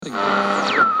Service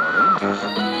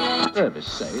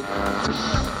say.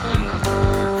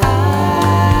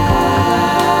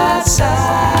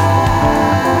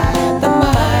 Outside the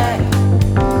mic,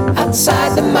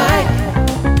 outside the mic,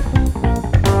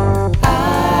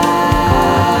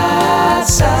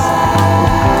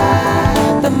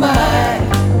 outside the mic,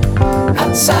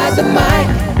 outside the mic.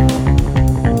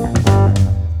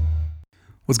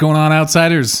 What's going on,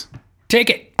 outsiders? Take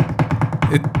it.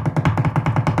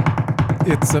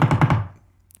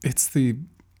 It's the.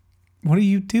 What are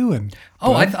you doing?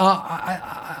 Oh, bud?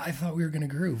 I thought we were gonna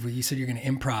groove. You said you're gonna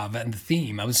improv and the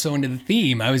theme. I was so into the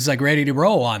theme. I was like ready to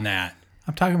roll on that.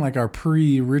 I'm talking like our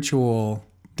pre-ritual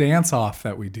dance-off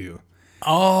that we do,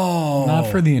 Oh, not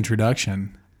for the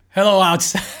introduction. hello,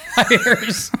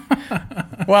 outsiders.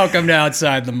 Welcome to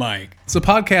Outside the Mic. It's a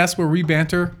podcast where we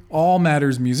banter all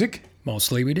matters music.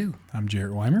 Mostly we do. I'm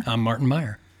Jarrett Weimer. I'm Martin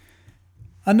Meyer.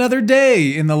 Another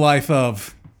day in the life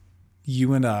of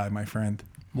you and I, my friend.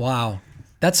 Wow,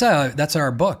 that's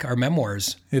our book, our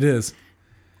memoirs. It is.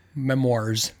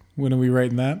 Memoirs. When are we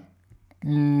writing that?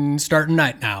 Starting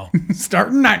night now.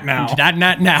 Starting night now.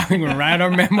 Not now. We're gonna write our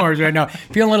memoirs right now.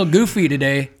 Feeling a little goofy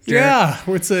today,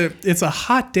 Jarrett. Yeah, it's a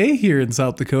hot day here in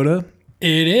South Dakota.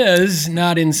 It is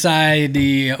not inside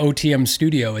the OTM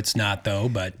studio. It's not though,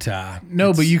 but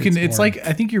No, but you can. It's warm. like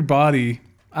I think your body.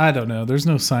 I don't know. There's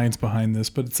no science behind this,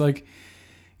 but it's like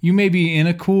you may be in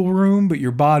a cool room, but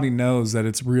your body knows that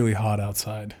it's really hot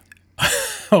outside.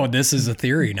 Oh, this is a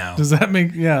theory now. Does that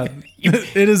make? Yeah,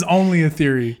 it is only a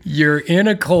theory, You're in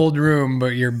a cold room,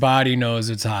 but your body knows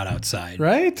it's hot outside.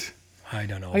 right? I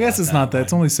don't know. I guess about it's not that. one.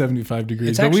 It's only 75 degrees,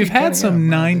 It's but actually we've had kinda, some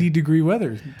yeah, 90-degree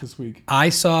weather this week. I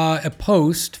saw a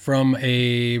post from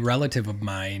a relative of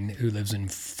mine who lives in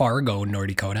Fargo, North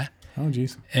Dakota, Oh,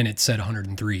 geez. and it said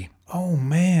 103. Oh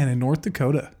man, in North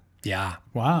Dakota. Yeah,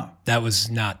 Wow. that was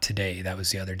not today. That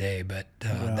was the other day. But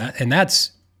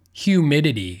that's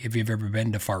humidity. If you've ever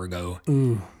been to Fargo,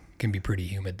 can be pretty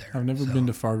humid there. I've never been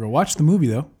to Fargo. Watch the movie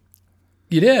though.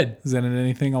 You did. Is that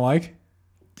anything alike?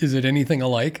 Is it anything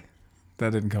alike?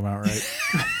 That didn't come out right.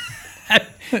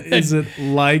 Is it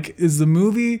like, is the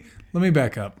movie, let me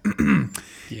back up.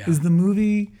 Yeah. Is the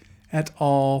movie at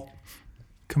all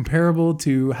comparable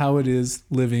to how it is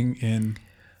living in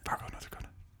Fargo, North Dakota?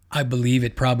 I believe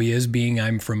it probably is, being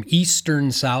I'm from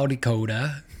eastern South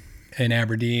Dakota in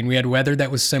Aberdeen. We had weather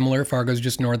that was similar. Fargo's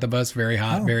just north of us, very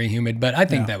hot, very humid. But I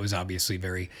think that was obviously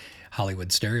very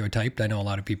Hollywood stereotyped. I know a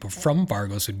lot of people from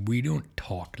Fargo said, we don't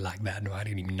talk like that. No, I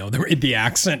didn't even know the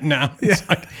accent now. It's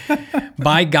like,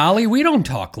 by golly, we don't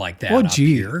talk like that Oh, up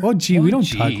gee. here. Oh, gee. We don't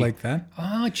talk like that.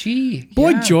 Oh, gee. Boy,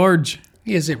 yeah. George,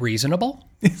 Is it reasonable?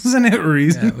 isn't it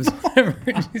reason?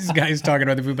 This guy's talking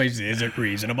about the food place. Is it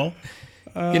reasonable?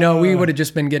 We would have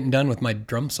just been getting done with my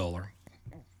drum solar.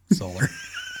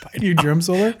 Your drum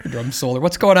solar? Drum solar.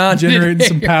 What's going on? Generating today?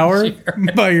 some power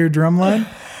by your drum line?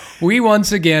 We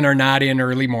once again are not in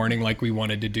early morning like we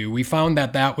wanted to do. We found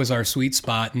that was our sweet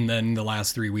spot, and then the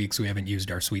last 3 weeks we haven't used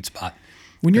our sweet spot.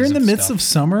 When you're in Because the of midst stuff. of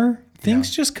summer,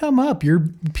 things just come up.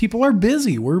 People are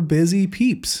busy. We're busy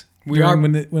peeps. We are-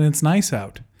 when it's nice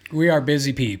out. We are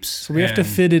busy peeps. So we have to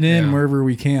fit it in wherever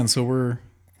we can. So we're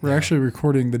actually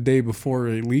recording the day before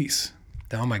release,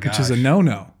 Oh my gosh. which is a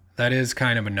no-no. That is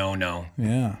kind of a no-no,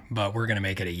 Yeah. but we're going to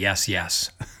make it a yes.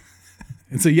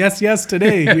 It's a yes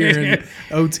today here in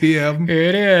OTM.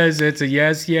 It is. It's a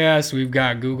yes. We've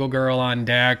got Google Girl on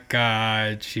deck.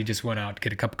 She just went out to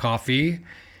get a cup of coffee.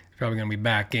 She's probably going to be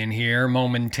back in here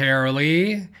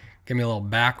momentarily. Give me a little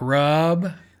back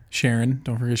rub. Sharon,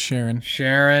 don't forget Sharon.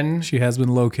 Sharon. She has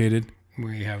been located.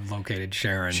 We have located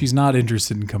Sharon. She's not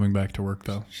interested in coming back to work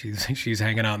though. She's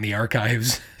hanging out in the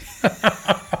archives.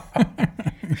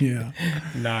 Yeah.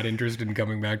 Not interested in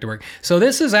coming back to work. So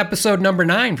this is episode number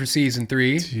 9 for season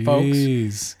 3, folks.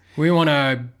 Jeez. We want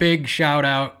a big shout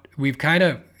out. We've kind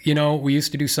of, we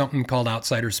used to do something called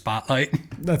Outsider Spotlight.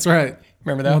 That's right.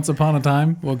 Remember that? Once upon a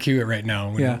time. We'll cue it right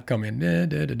now when Yeah. we come in. Da,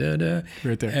 da, da, da, da.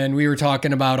 Right there. And we were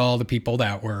talking about all the people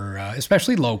that were,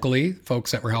 especially locally,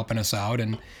 folks that were helping us out.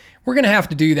 And we're going to have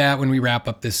to do that when we wrap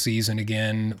up this season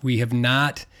again. We have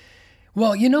not.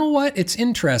 Well, you know what? It's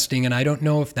interesting, and I don't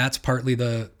know if that's partly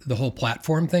the whole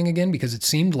platform thing again, because it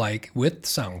seemed like with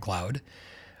SoundCloud,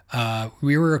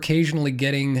 we were occasionally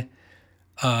getting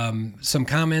some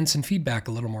comments and feedback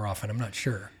a little more often. I'm not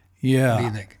sure. Yeah. What do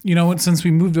you think? You know what? Since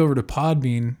we moved over to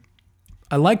Podbean,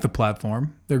 I like the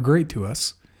platform. They're great to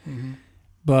us. Mm-hmm.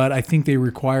 But I think they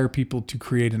require people to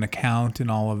create an account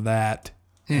and all of that.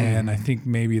 And I think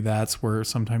maybe that's where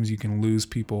sometimes you can lose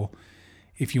people.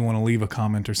 If you want to leave a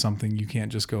comment or something, you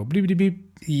can't just go beep, beep,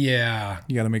 beep. Yeah.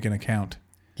 You got to make an account.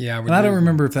 Yeah. And I don't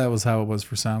remember if that was how it was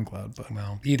for SoundCloud, but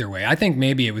Well, either way, I think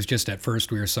maybe it was just at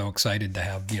first we were so excited to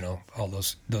have, all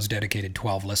those dedicated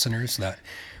 12 listeners that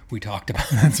we talked about.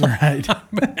 that's right.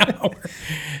 But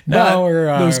But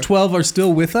we're those 12 are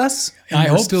still with us. And I we're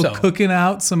hope still so. cooking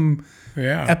out some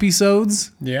yeah.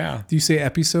 episodes. Yeah. Do you say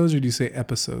episodes or do you say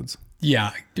episodes?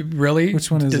 Yeah. Really? Which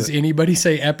one is Does it? anybody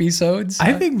say episodes?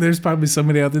 I think there's probably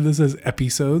somebody out there that says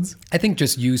episodes. I think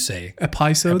just you say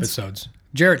Episodes. episodes.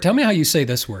 Jarrett, tell me how you say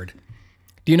this word.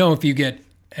 Do you know if you get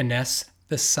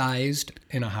anesthetized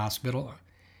in a hospital?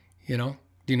 Do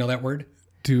you know that word?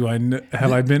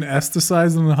 Have I been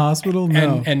esthetized in the hospital?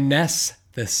 No.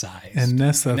 Anesthetized.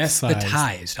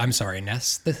 Anesthetized. I'm sorry,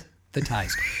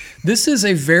 anesthetized. This is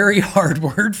a very hard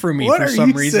word for me What for are some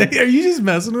you reason. saying? Are you just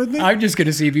messing with me? I'm just going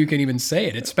to see if you can even say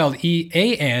it. It's spelled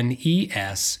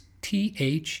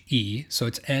Anestthe, so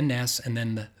it's NS and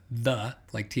then the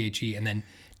like THE and then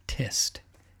TIST,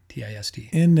 TIST.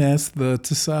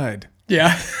 Anesthetized.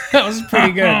 Yeah, that was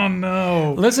pretty good. Oh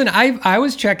no. Listen, I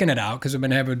was checking it out because I've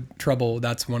been having trouble.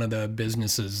 That's one of the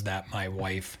businesses that my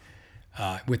wife,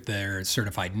 with their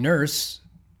certified nurse,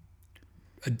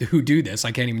 who do this.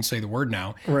 I can't even say the word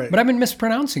now. Right. But I've been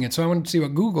mispronouncing it, so I wanted to see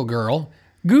what Google girl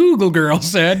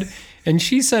said, and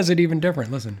she says it even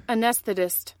different. Listen,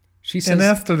 Anesthetist. she says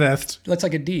Anesthetist. that's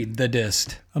like a deed. The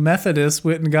dist. A Methodist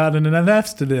went and got an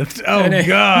anesthetist. Oh They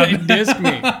God. dissed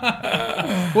me.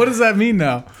 What does that mean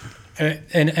now? An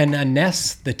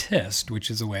anesthetist,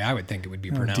 which is the way I would think it would be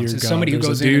pronounced, Dear is God, somebody who there's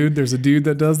goes a dude. in. There's a dude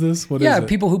that does this. What is Yeah, it?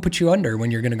 people who put you under when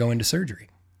you're going to go into surgery.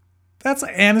 That's an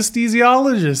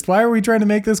anesthesiologist. Why are we trying to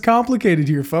make this complicated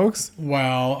here, folks?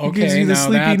 Well, Who gives you the now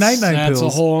sleepy that's night-night a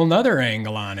pills? whole nother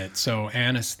angle on it. So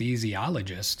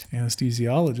anesthesiologist.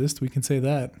 Anesthesiologist. We can say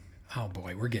that. Oh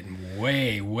boy, we're getting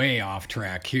way, way off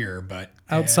track here. But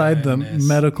Outside the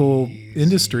medical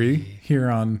industry here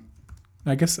on,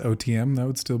 I guess, OTM, that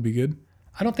would still be good.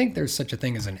 I don't think there's such a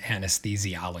thing as an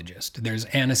anesthesiologist. There's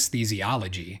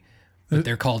anesthesiology, but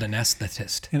they're called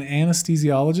anesthetist. An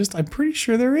anesthesiologist? I'm pretty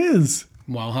sure there is.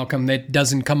 Well, how come that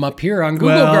doesn't come up here on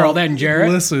Google Girl then,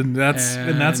 Jarrett? Listen, that's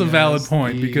a valid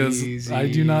point because I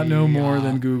do not know more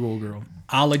than Google Girl.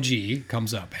 Ology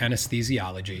comes up,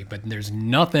 anesthesiology, but there's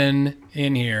nothing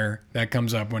in here that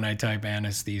comes up when I type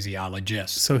anesthesiologist.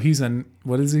 So he's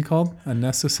what is he called?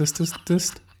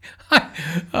 Anesthetist?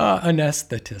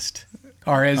 Anesthetist.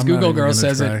 Or as I'm not Google even Girl gonna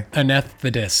says try. it,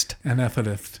 anesthetist.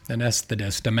 Anesthetist.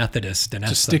 Anesthetist, a Methodist, anesthetist.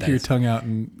 Just stick your tongue out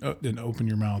and open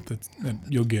your mouth. And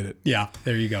you'll get it. Yeah,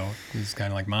 there you go. It's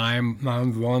kind of like,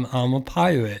 I'm a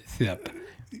pirate ship.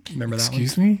 Remember that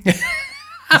Excuse me?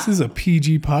 This is a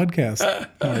PG podcast,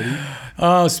 Marty. one?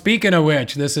 Oh, speaking of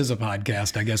which, this is a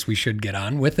podcast. I guess we should get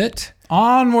on with it.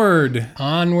 Onward.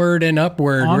 Onward and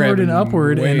upward. We're Onward and having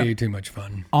upward Way and- too much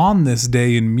fun. On this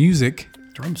day in music,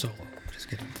 Drum solo. Just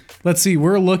kidding. let's see,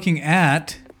 we're looking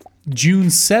at June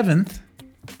 7th.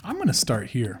 I'm going to start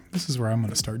here. This is where I'm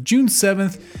going to start. June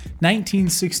 7th,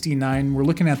 1969. We're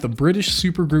looking at the British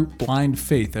supergroup Blind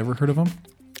Faith. Ever heard of them?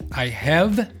 I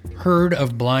have heard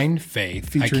of Blind Faith.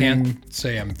 I Featuring- can't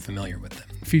say I'm familiar with them.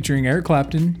 Featuring Eric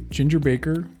Clapton, Ginger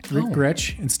Baker, Rick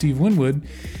Gretsch, and Steve Winwood,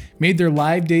 made their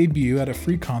live debut at a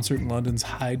free concert in London's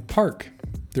Hyde Park.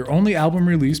 Their only album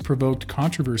release provoked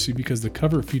controversy because the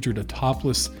cover featured a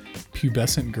topless,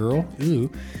 pubescent girl,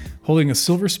 holding a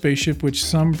silver spaceship which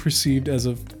some perceived as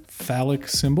a phallic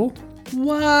symbol.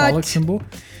 Phallic symbol.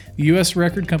 The U.S.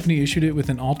 record company issued it with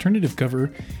an alternative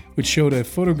cover, which showed a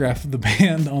photograph of the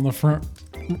band on the front.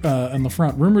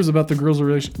 Rumors about the girl's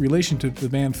relationship to the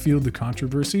band fueled the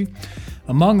controversy.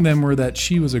 Among them were that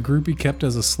she was a groupie kept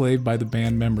as a slave by the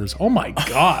band members. Oh my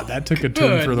God, that took a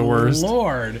turn for the worst.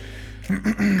 Lord.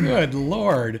 Good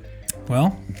Lord.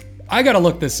 Well, I got to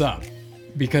look this up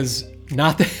because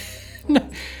not that.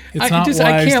 it's not wise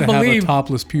I can't to believe. have a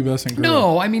topless pubescent girl.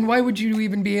 No, I mean, why would you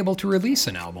even be able to release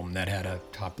an album that had a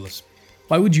topless?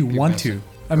 Why would you want to?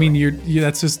 I mean,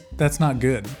 that's not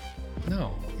good.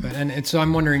 No. And so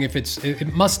I'm wondering if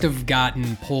it must have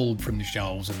gotten pulled from the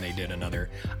shelves and they did another.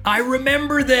 I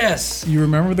remember this. You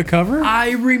remember the cover?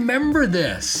 I remember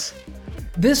this.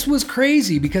 This was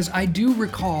crazy because I do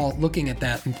recall looking at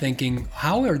that and thinking,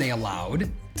 how are they allowed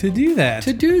To do that.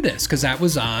 to do this? Because that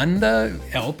was on the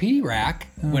LP rack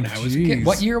when I was a kid. geez.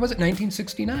 What year was it?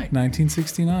 1969.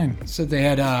 1969. So they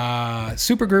had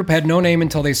Supergroup had no name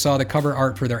until they saw the cover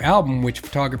art for their album, which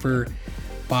photographer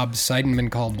Bob Seidenman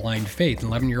called Blind Faith. An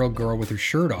 11-year-old girl with her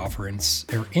shirt off, her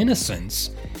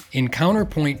innocence, in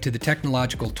counterpoint to the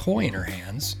technological toy in her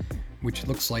hands, which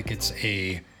looks like it's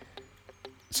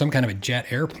some kind of a jet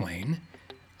airplane.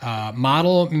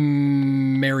 Model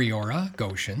Mariora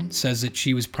Goshen says that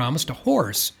she was promised a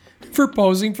horse for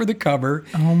posing for the cover.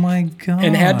 Oh my god!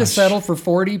 And had to settle for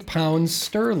 40 pounds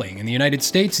sterling. In the United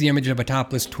States, the image of a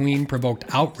topless tween provoked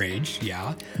outrage,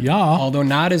 Yeah. although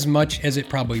not as much as it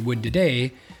probably would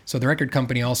today. So the record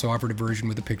company also offered a version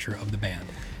with a picture of the band.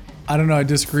 I don't know. I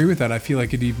disagree with that. I feel like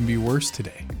it'd even be worse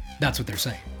today. That's what they're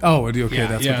saying. Oh, okay. Yeah,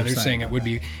 That's yeah, what they're saying it would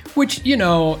be, which,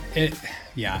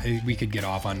 we could get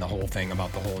off on the whole thing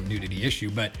about the whole nudity issue,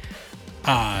 but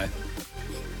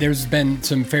there's been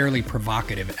some fairly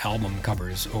provocative album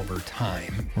covers over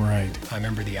time. Right. I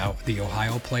remember the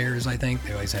Ohio Players, I think.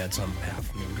 They always had some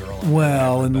half nude girl.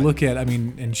 Well, and look at,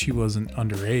 and she wasn't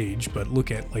underage, but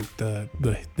look at like the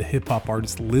hip hop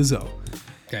artist Lizzo.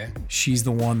 Okay. She's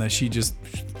the one that she just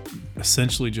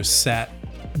essentially just sat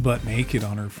butt naked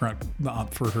on her front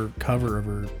for her cover of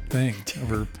her thing.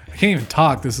 I can't even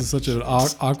talk. This is such an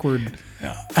awkward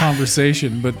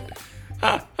conversation, but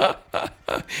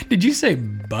Did you say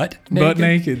butt naked? butt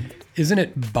naked. Isn't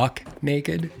it buck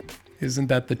naked? Isn't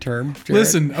that the term, Jared?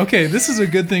 Listen, okay, this is a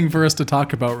good thing for us to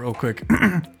talk about real quick.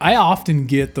 I often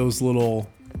get those little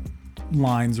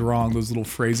lines wrong, those little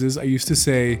phrases. I used to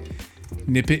say,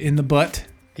 nip it in the butt.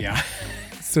 Yeah.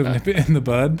 So nip it in the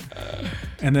bud.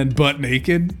 And then butt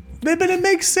naked. But it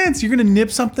makes sense. You're going to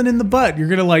nip something in the butt. You're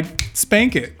going to like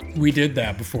spank it. We did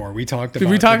that before. We talked about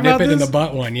Did we talk the nip about it in this? the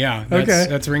butt one. Yeah. Okay.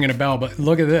 That's ringing a bell. But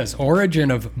look at this.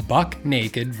 Origin of buck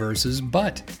naked versus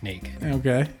butt naked.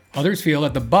 Okay. Others feel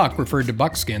that the buck referred to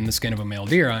buckskin, the skin of a male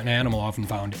deer, an animal often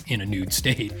found in a nude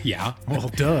state. Yeah. Well,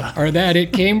 duh. Or that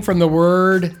it came from the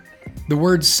word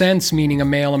sense, meaning a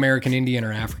male American Indian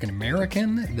or African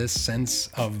American. This sense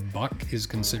of buck is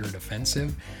considered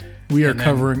offensive. We are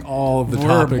covering all of the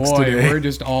topics today. We're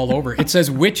just all over. It says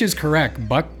which is correct,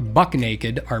 buck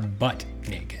naked or butt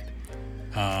naked.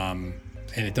 And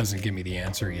it doesn't give me the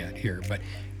answer yet here, but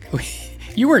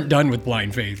you weren't done with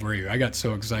Blind Faith, were you? I got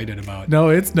so excited about. No,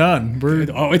 it's done.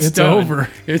 It's done. over.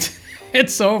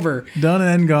 It's over. Done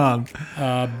and gone.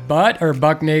 Butt or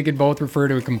buck naked both refer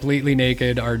to a completely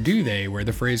naked, or do they? Where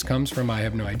the phrase comes from, I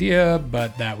have no idea,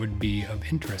 but that would be of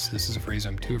interest. This is a phrase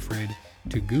I'm too afraid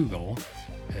to Google.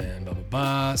 And blah, blah,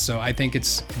 blah. So I think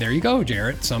there you go,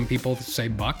 Jarrett. Some people say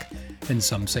buck and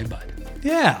some say butt.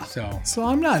 Yeah. So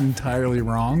I'm not entirely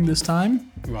wrong this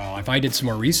time. Well, if I did some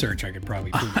more research, I could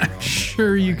probably prove you wrong.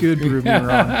 Sure, you could prove me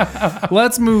wrong.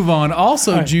 Let's move on.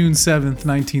 Also, June 7th,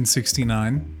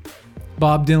 1969,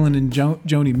 Bob Dylan and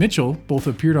Joni Mitchell both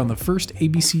appeared on the first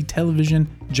ABC television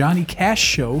Johnny Cash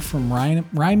show from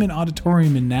Ryman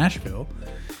Auditorium in Nashville.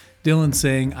 Dylan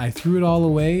sang I Threw It All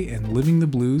Away and Living the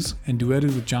Blues, and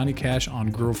duetted with Johnny Cash on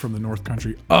Girl from the North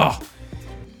Country. Oh,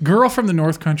 Girl from the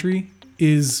North Country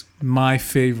is my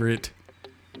favorite.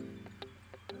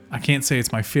 I can't say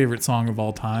it's my favorite song of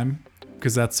all time,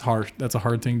 because that's hard. That's a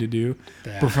hard thing to do.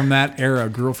 Yeah. But from that era,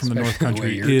 Girl from the North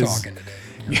Country the way you're is... talking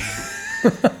today.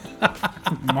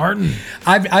 Martin,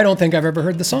 I don't think I've ever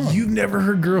heard the song. you've never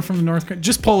heard "Girl from the North Country"?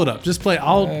 Just pull it up. Just play.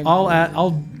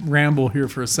 I'll ramble here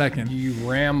for a second. You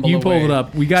ramble. You pull away. it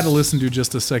up. We got to listen to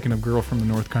just a second of "Girl from the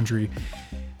North Country."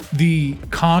 The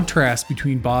contrast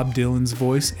between Bob Dylan's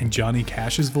voice and Johnny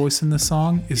Cash's voice in this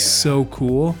song is so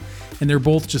cool, and they're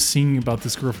both just singing about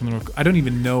this girl from the North. I don't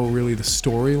even know really the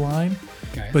storyline,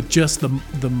 but just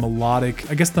the melodic.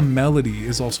 I guess the melody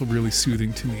is also really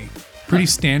soothing to me. Pretty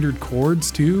standard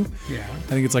chords too. Yeah. I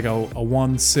think it's like a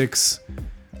 1-6,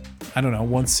 I don't know,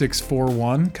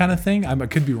 1-6-4-1 kind of thing. I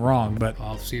could be wrong, but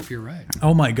I'll see if you're right.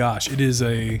 oh my gosh, it is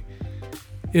a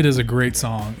great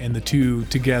song, and the two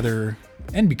together,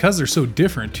 and because they're so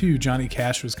different too. Johnny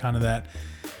Cash was kind of that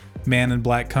man in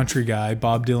black country guy.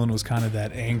 Bob Dylan was kind of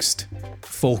that angst,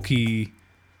 folky,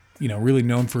 really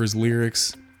known for his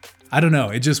lyrics. I don't know,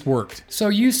 it just worked. So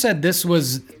you said it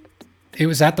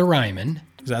was at the Ryman.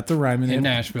 Is that the Ryman in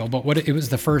Nashville? But it was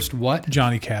the first what?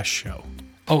 Johnny Cash show.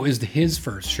 Oh, is his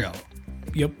first show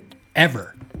Yep.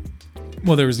 ever?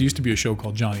 Well, used to be a show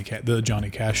called the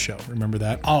Johnny Cash Show. Remember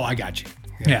that? Oh, I got you.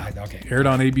 Yeah. Okay. Aired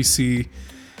on ABC,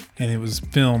 and it was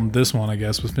filmed. This one, I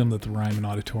guess, was filmed at the Ryman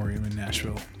Auditorium in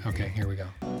Nashville. Okay, here we go.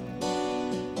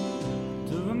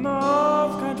 To the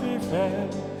North Country Fair,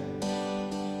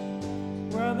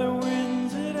 where the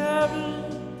winds hit heavy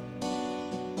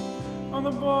on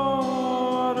the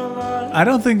borderline. I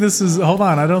don't think this is. Hold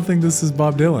on. I don't think this is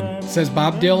Bob Dylan. It says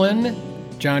Bob Dylan,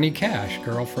 Johnny Cash,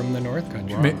 Girl from the North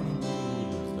Country.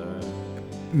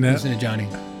 No. Listen to Johnny.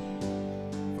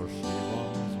 For she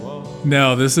once was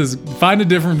No, this is find a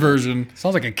different version.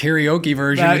 Sounds like a karaoke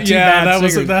version. That, with two yeah, bad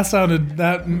singers. that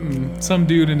sounded some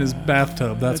dude in his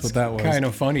bathtub. That's what that was. Kind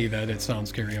of funny that it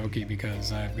sounds karaoke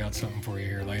because I've got something for you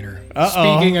here later. Uh-oh.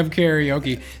 Speaking of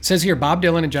karaoke, it says here Bob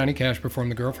Dylan and Johnny Cash performed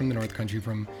 "The Girl from the North Country"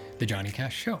 from the Johnny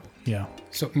Cash Show. Yeah.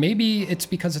 So maybe it's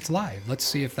because it's live. Let's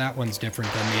see if that one's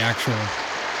different than the actual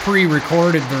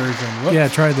pre-recorded version. Whoops. Yeah,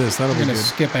 try this. That'll I'm be gonna good.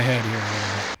 skip ahead here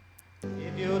a little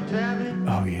If you're traveling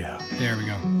Oh yeah. bit. There we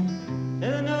go. in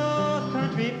the North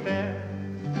Country Fair,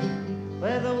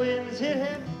 where the winds hit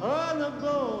him on the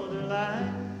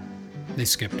borderline, They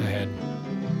skipped ahead.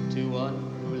 to one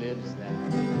who lives there.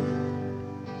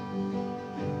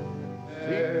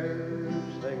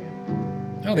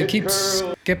 Oh, they keep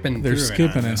skipping. They're through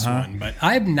skipping on it, this huh? one, but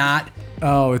I have not.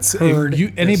 Oh, it's Heard if you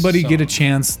this anybody get a song.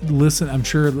 chance, listen. I'm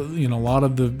sure a lot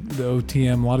of the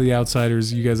OTM, a lot of the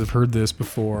outsiders, you guys have heard this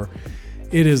before.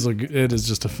 It is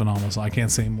just a phenomenal song. I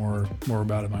can't say more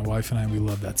about it. My wife and I, we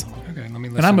love that song. Okay, let me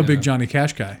listen. And I'm a to big that. Johnny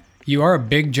Cash guy. You are a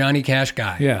big Johnny Cash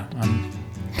guy. Yeah.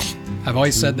 I've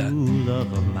always said that.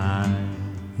 Love of mine.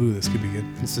 Ooh, this could be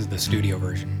good. This is the studio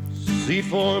version. See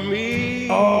for me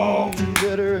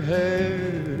that her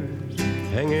hair's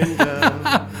hanging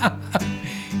down.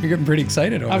 You're getting pretty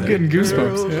excited over I'm there. getting goosebumps.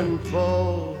 Girls Yeah. and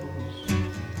falls.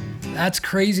 That's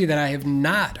crazy that I have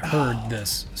not heard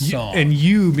this song. And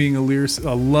you being a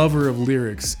lover of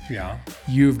lyrics, yeah,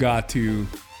 you've got to.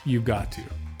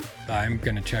 I'm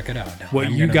gonna check it out now. What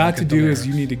I'm you gonna got look to at the do is lyrics.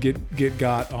 you need to get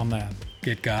got on that.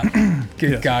 get got,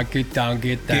 get Yes. got, get down,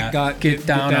 get that, Get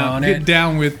down on Get it.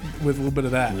 down with a little bit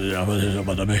of that.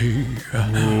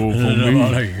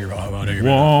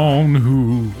 One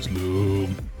who's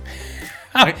love.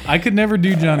 I could never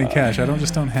do Johnny Cash. I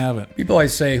don't have it. People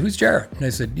always say, "Who's Jarrett?" And I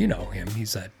said, "You know him.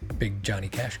 He's that big Johnny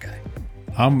Cash guy,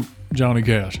 I'm Johnny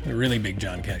Cash. a really big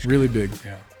Johnny Cash." Really big. Guy.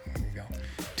 Yeah. There you go.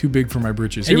 Too big for my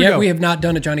britches. And Here yet we we go. have not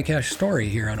done a Johnny Cash story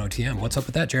here on OTM. What's up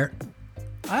with that, Jarrett?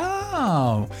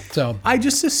 Oh. So I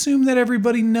just assume that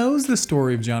everybody knows the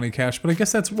story of Johnny Cash, but I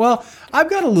guess I've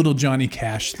got a little Johnny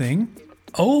Cash thing.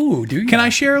 oh, do you? Can I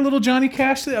share a little Johnny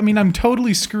Cash thing? I mean, I'm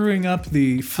totally screwing up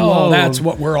the flow. Oh, that's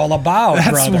what we're all about,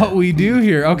 That's brother. what we do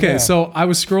here. Okay, Yeah. so I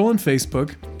was scrolling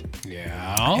Facebook,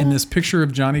 Yeah. and this picture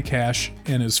of Johnny Cash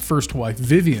and his first wife,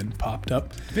 Vivian, popped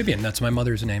up. Vivian, that's my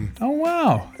mother's name. Oh,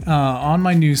 wow. On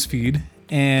my news feed,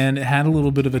 and it had a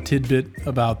little bit of a tidbit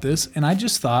about this, and I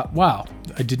just thought, wow,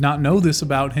 I did not know this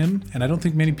about him, and I don't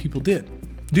think many people did.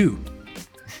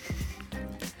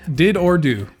 Did or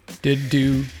do. Did,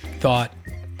 do, thought.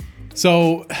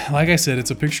 So, like I said,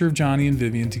 it's a picture of Johnny and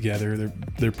Vivian together.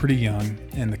 They're pretty young,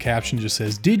 and the caption just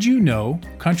says, "Did you know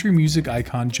country music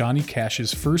icon Johnny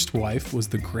Cash's first wife was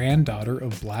the granddaughter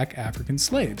of black African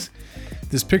slaves?"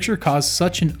 This picture caused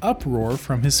such an uproar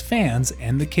from his fans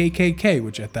and the KKK,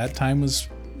 which at that time was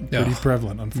pretty Ugh.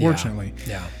 prevalent, unfortunately.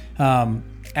 Yeah.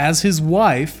 As his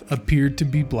wife appeared to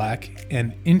be black,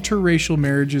 and interracial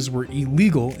marriages were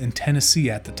illegal in Tennessee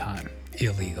at the time.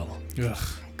 Illegal. Ugh.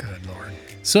 Good Lord.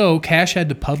 So Cash had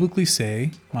to publicly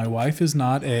say, "My wife is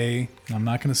not a," I'm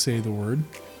not going to say the word,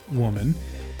 "woman,"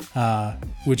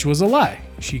 which was a lie.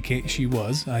 She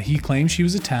was. He claimed she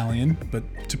was Italian, but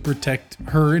to protect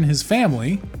her and his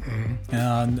family,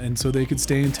 and so they could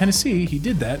stay in Tennessee, he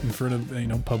did that in front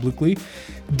of publicly.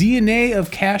 DNA of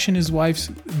Cash and his wife's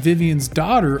Vivian's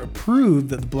daughter approved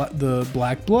that the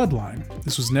black bloodline.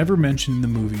 This was never mentioned in the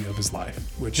movie of his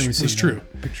life, which Let me see was that true.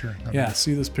 Picture. Yeah,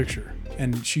 see this picture.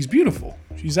 And she's beautiful.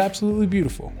 She's absolutely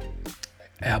beautiful.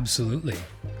 Absolutely.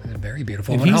 Very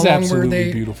beautiful. And And he's how long absolutely were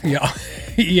they? beautiful. Yeah.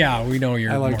 Yeah, we know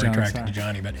you're I like more Johnny attracted to Cash.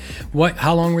 Johnny, but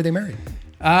how long were they married?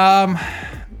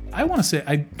 I want to say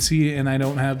I see, and I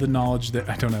don't have the knowledge that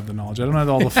I don't have the knowledge. I don't have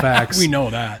all the facts. We know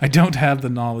that. I don't have the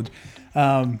knowledge.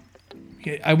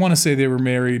 I want to say they were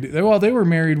married. Well, they were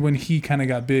married when he kind of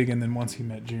got big, and then once he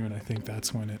met June, I think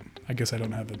that's when it. I guess I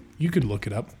don't have it. You could look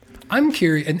it up. I'm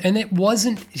curious, and it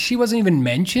wasn't. She wasn't even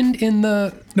mentioned in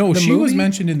the. No, the she was movie?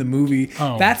 mentioned in the movie.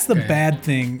 Oh, That's the okay. bad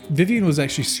thing. Vivian was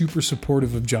actually super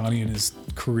supportive of Johnny and his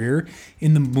career.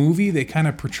 In the movie, they kind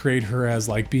of portrayed her as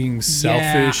like being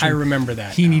selfish. I and remember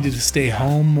that He now. needed to stay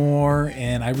home more.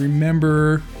 And I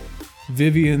remember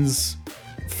Vivian's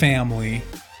family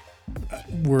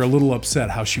were a little upset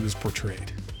how she was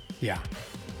portrayed. Yeah.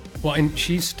 Well, and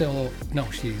she's still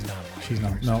she's not alive. She's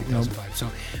not. It's No, 2005. So,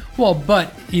 well,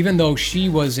 but even though she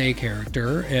was a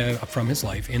character from his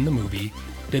life in the movie,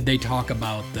 did they talk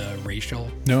about the racial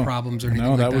No problems or anything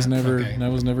No, like that was never. Okay.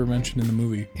 That was never mentioned in the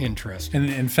movie. Interesting. And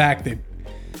in fact,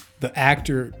 the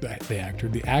actress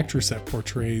that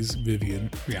portrays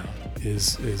Vivian Yeah.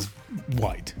 is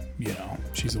white.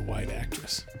 She's a white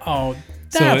actress. Oh,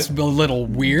 That's a little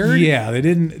weird. Yeah, they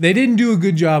didn't do a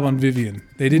good job on Vivian.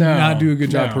 They did not do a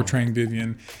good job portraying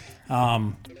Vivian.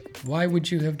 Why would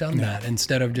you have done that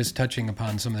instead of just touching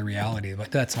upon some of the reality?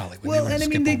 But that's Hollywood. Well, and I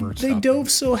mean, they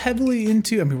dove so heavily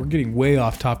into. I mean, we're getting way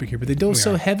off topic here, but they dove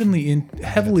so heavily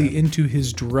into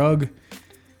his drug,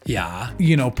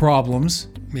 problems.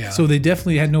 Yeah. So they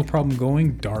definitely had no problem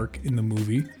going dark in the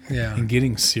movie. Yeah. And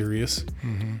getting serious.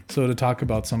 Mm-hmm. So to talk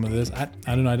about some of this, I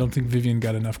don't know. I don't think Vivian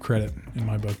got enough credit in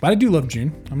my book, but I do love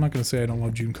June. I'm not going to say I don't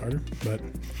love June Carter, but.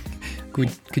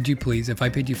 Could you please, if I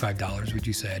paid you $5, would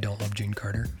you say I don't love June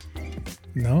Carter?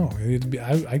 No, it'd be.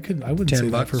 I wouldn't say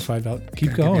that for $5.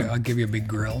 Keep going. I'll give you a big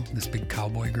grill, this big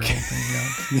cowboy grill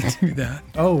thing. You do that.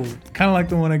 Oh, kind of like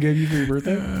the one I gave you for your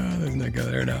birthday. Let's not go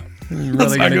there now. This is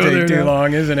really going to take too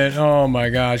long, isn't it? Oh my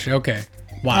gosh. Okay.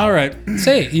 Wow. All right.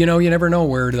 Say, you never know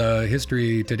where the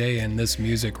history today in this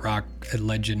music rock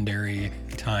legendary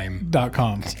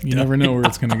time.com. You never know where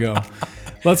it's going to go.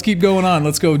 Let's keep going on.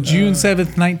 Let's go June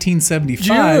 7th,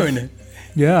 1975. June.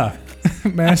 Yeah.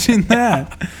 Imagine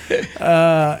that.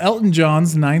 Elton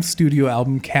John's 9th studio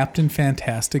album, Captain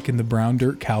Fantastic and the Brown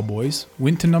Dirt Cowboys,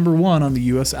 went to number 1 on the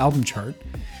U.S. album chart.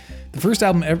 The first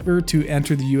album ever to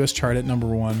enter the U.S. chart at number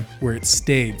 1, where it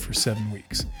stayed for 7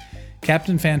 weeks.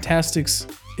 Captain Fantastic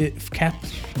is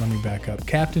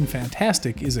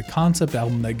a concept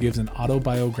album that gives an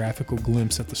autobiographical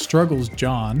glimpse at the struggles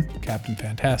John, Captain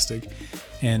Fantastic,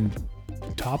 and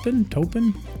Taupin,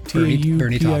 Bernie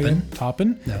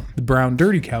Taupin, the Brown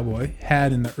Dirty Cowboy,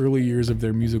 had in the early years of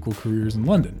their musical careers in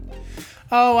London.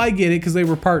 Oh, I get it, because they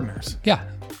were partners. Yeah.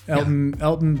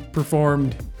 Elton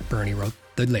performed. Bernie wrote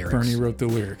the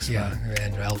lyrics. Yeah, right.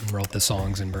 And Elton wrote the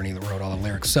songs, and Bernie wrote all the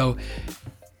lyrics. So,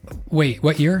 wait,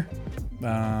 what year?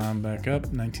 Back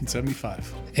up,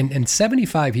 1975. In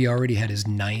 75, he already had his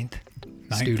ninth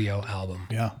studio album.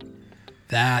 Yeah.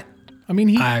 That... I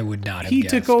mean, I would not have he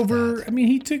guessed took over. that. I mean,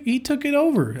 he took it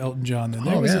over, Elton John. Then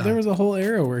there was a whole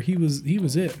era where he was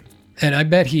it. And I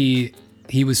bet he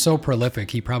was so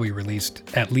prolific. He probably released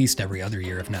at least every other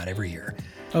year, if not every year.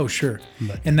 Oh, sure.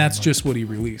 And that's just what he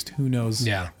released. Who knows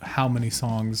how many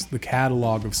songs, the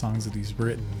catalog of songs that he's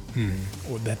written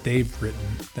or that they've written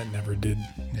that never did.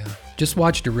 Yeah. Just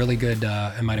watched a really good,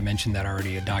 I might have mentioned that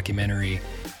already, a documentary.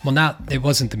 Well, it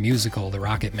wasn't the musical, The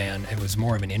Rocket Man. It was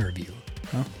more of an interview.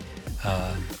 Huh?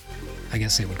 I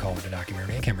guess they would call it a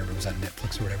documentary. I can't remember if it was on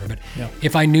Netflix or whatever. But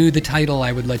if I knew the title,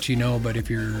 I would let you know. But if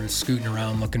you're scooting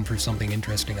around looking for something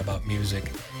interesting about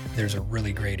music, there's a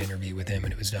really great interview with him,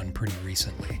 and it was done pretty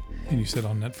recently. And you said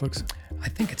on Netflix? I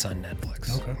think it's on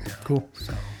Netflix. Okay, cool.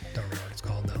 So don't remember what it's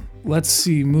called, though. Let's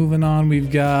see. Moving on,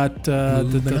 we've got...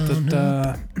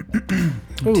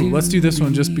 let's do this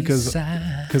one just because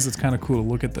it's kind of cool to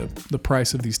look at the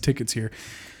price of these tickets here.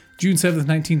 June 7th,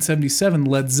 1977,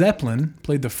 Led Zeppelin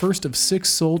played the first of 6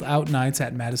 sold-out nights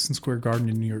at Madison Square Garden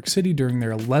in New York City during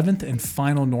their 11th and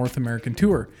final North American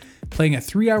tour. Playing a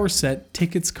 3-hour set,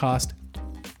 tickets cost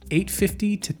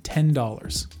 $8.50 to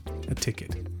 $10 a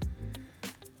ticket.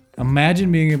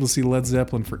 Imagine being able to see Led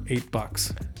Zeppelin for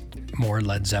 $8. More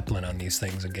Led Zeppelin on these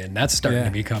things again. That's starting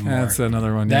to become more. That's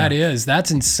another one.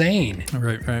 That's insane.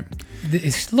 Right.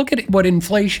 Look at what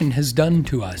inflation has done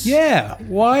to us. Yeah.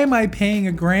 Why am I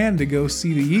paying $1,000 to go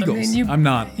see the Eagles? I mean, I'm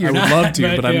not. I would love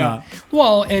to, but I'm not.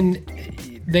 Well, and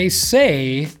they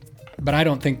say, but I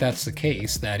don't think that's the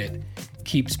case, that it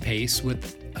keeps pace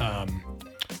with,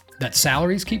 that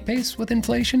salaries keep pace with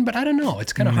inflation, but I don't know.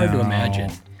 It's kind of hard to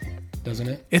imagine, doesn't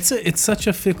it? It's such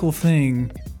a fickle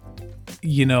thing.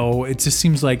 It just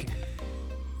seems like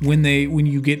when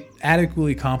you get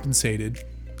adequately compensated,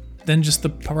 then just the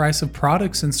price of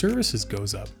products and services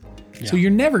goes up. Yeah. So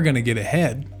you're never going to get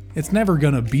ahead. It's never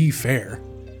going to be fair,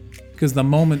 because the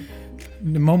moment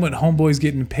homeboy's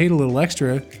getting paid a little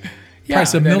extra,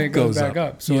 price of milk goes back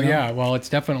up. So well, it's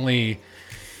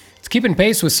keeping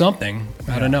pace with something.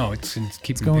 I don't know. It's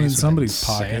keeping going pace in somebody's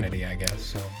pocket. Sanity, I guess.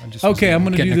 So I'm just I'm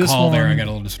going to do this one. There, I got a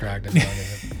little distracted.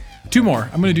 2 more.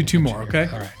 I'm going to do 2 more, okay?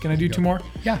 All right. Can I do 2 more?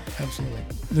 Yeah, absolutely.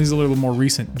 These are a little more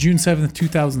recent. June 7th,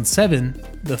 2007,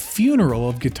 the funeral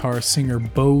of guitar singer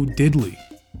Bo Diddley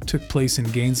took place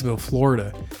in Gainesville,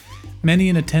 Florida. Many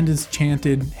in attendance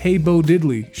chanted, "Hey, Bo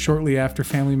Diddley," shortly after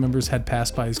family members had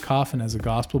passed by his coffin as a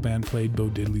gospel band played Bo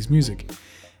Diddley's music.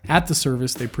 At the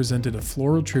service, they presented a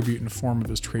floral tribute in the form of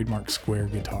his trademark square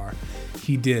guitar.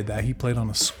 He did that. He played on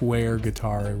a square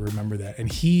guitar. I remember that. And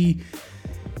he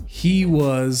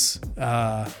was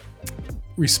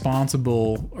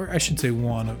responsible, or I should say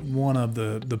one of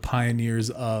the pioneers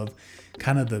of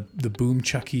kind of the boom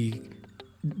chucky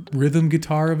rhythm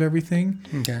guitar of everything.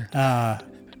 Okay.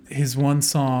 His one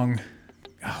song,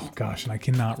 oh gosh, and I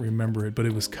cannot remember it, but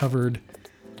it was covered.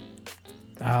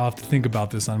 I'll have to think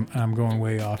about this. I'm going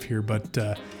way off here,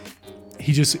 but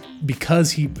he just,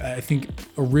 because he, I think,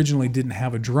 originally didn't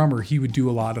have a drummer, he would do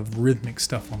a lot of rhythmic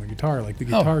stuff on the guitar. Like the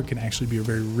guitar can actually be a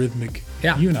very rhythmic,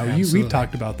 we've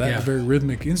talked about that, a very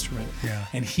rhythmic instrument. Yeah.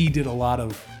 And he did a lot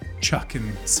of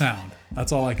chucking sound.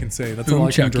 That's all I can say. That's Boom all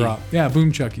I can chucky. drop. Yeah,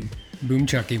 boom chucky. Boom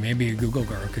Chucky. Maybe a Google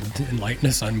girl could enlighten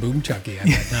us on Boom Chucky. I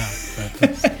bet not.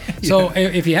 But, so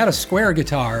if you had a square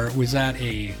guitar, was that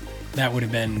would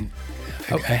have been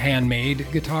a handmade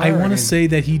guitar? I want to say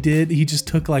that he did. He just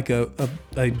took like a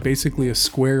basically a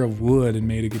square of wood and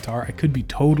made a guitar. I could be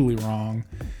totally wrong.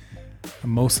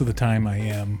 Most of the time I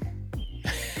am.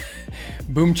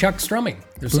 Boom Chuck strumming.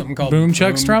 There's something called Boom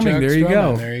Chuck strumming. There you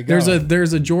go. There you go.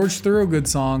 There's a George Thorogood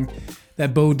song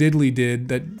that Bo Diddley did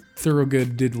that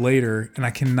Thorogood did later, and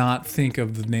I cannot think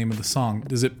of the name of the song.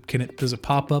 Does it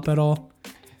pop up at all?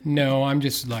 No, I'm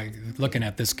just like looking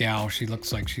at this gal. She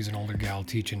looks like she's an older gal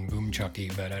teaching Boom Chucky,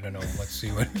 but I don't know. Let's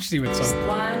see what song.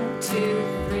 1, 2,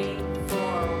 3,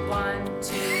 4, 1,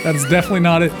 2. That's definitely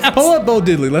not it. Pull up Bo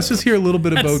Diddley. Let's just hear a little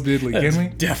bit of Bo Diddley, can we?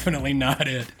 Definitely not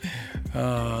it.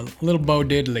 Little Bo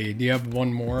Diddley. Do you have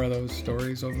one more of those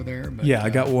stories over there? But, Yeah, I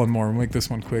got one more. We'll make this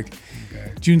one quick.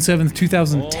 Okay. June 7th,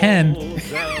 2010.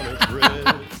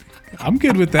 I'm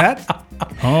good with that.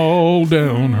 Hold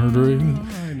down her dress.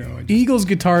 I know. Eagles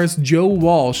guitarist Joe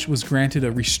Walsh was granted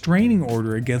a restraining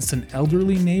order against an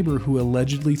elderly neighbor who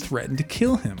allegedly threatened to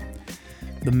kill him.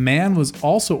 The man was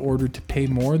also ordered to pay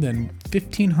more than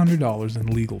 $1,500 in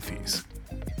legal fees.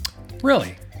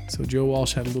 Really? So Joe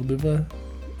Walsh had a little bit of a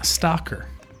stalker.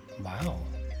 Wow.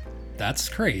 That's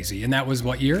crazy. And that was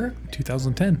what year?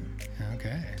 2010.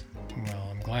 Okay. Well,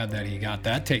 I'm glad that he got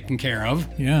that taken care of.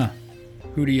 Yeah.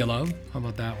 Who do you love? How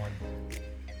about that one?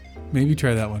 Maybe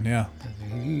try that one, yeah.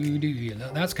 Who do you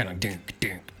love? That's kind of dink,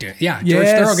 dink, dink. Yeah, George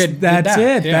Yes, Thorogood did that's that.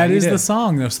 it. Yeah, that he is did. the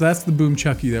song, though. So that's the Boom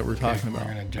Chucky that we're talking about.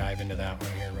 We're going to dive into that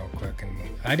one here real quick.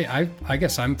 And I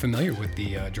guess I'm familiar with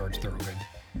the George Thorogood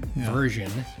version,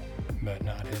 but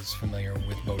not as familiar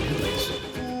with Bo Diddley's.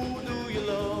 Who do you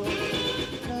love?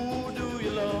 Who do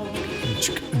you love?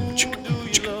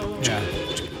 Yeah.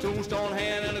 Tombstone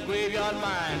hand and a graveyard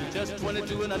mind. Just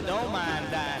 22 and I don't mind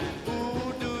dying.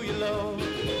 Who do you love?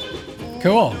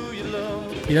 Cool. Who you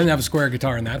love? He doesn't have a square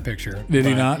guitar in that picture. Did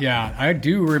he but, not? Yeah, I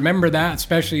do remember that,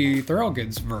 especially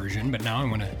Thorogood's version. But now I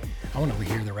want to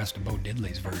hear the rest of Bo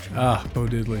Diddley's version. Bo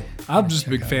Diddley. I'm just a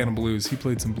big fan of blues. He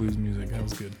played some blues music. That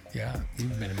was good. Yeah,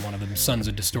 you've been in one of them Sons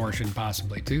of Distortion,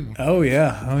 possibly too. Oh,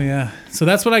 yeah. So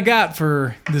that's what I got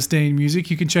for This Day in Music.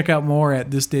 You can check out more at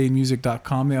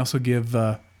thisdayinmusic.com. They also give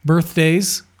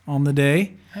birthdays on the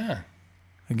day. Huh.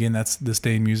 Again, that's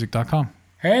thisdayinmusic.com.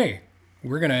 Hey,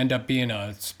 we're gonna end up being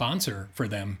a sponsor for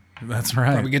them. That's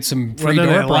right. Probably get some free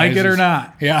Whether door they like it or prizes.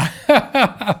 not. Yeah.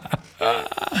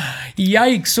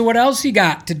 Yikes. So what else you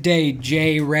got today,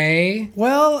 J. Ray?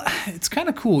 Well, it's kind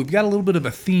of cool. We've got a little bit of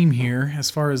a theme here as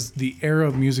far as the era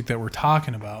of music that we're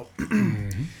talking about.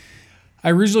 I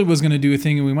originally was going to do a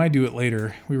thing, and we might do it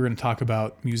later. We were going to talk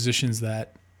about musicians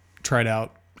that tried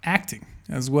out acting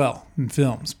as well in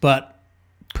films. But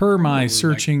per my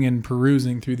searching and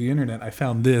perusing through the internet, I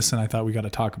found this, and I thought we got to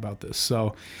talk about this.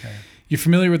 So you're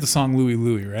familiar with the song Louie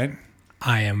Louie, right?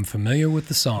 I am familiar with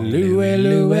the song. Louie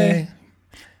Louie.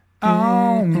 Oh,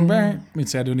 I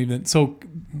don't even. So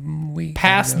We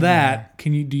past gotta that,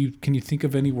 can you think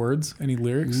of any words, any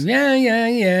lyrics? go.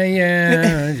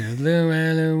 Yeah. Just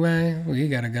Louie, we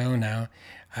gotta go now.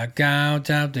 I got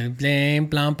up to blame,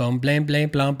 blum, bum, blame,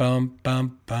 blum, bum,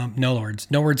 bum, bum. No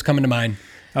words coming to mind.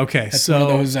 Okay, That's so one of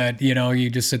those that, you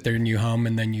just sit there and you hum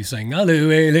and then you sing, oh,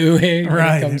 Louie, Louie. when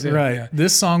it comes in. Right. Yeah.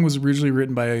 This song was originally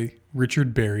written by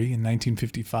Richard Berry in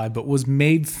 1955, but was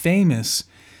made famous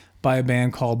by a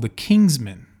band called the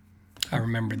Kingsmen. I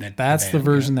remember that. That's the band,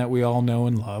 version that we all know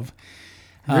and love.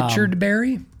 yeah. Richard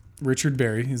Berry? Richard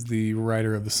Berry is the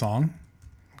writer of the song,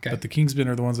 Okay. but the Kingsmen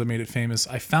are the ones that made it famous.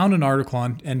 I found an article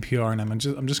on NPR, and I'm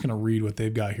just going to read what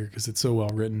they've got here because it's so well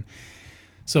written.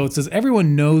 So it says,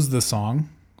 everyone knows the song,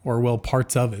 or well,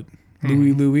 parts of it.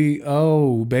 Louie, Louie,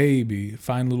 oh, baby,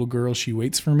 fine little girl, she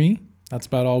waits for me. That's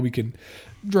about all we can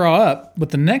draw up. But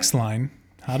the next line,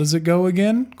 how does it go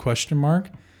again? ?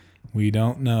 We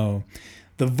don't know.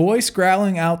 The voice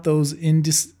growling out those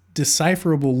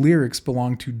indecipherable lyrics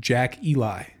belonged to Jack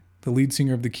Eli, the lead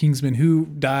singer of the Kingsmen, who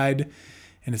died,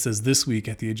 and it says this week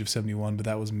at the age of 71, but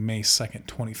that was May 2nd,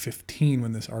 2015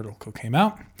 when this article came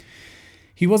out.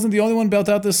 He wasn't the only one belt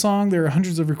out this song. There are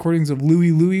hundreds of recordings of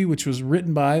Louie Louie, which was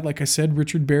written by, like I said,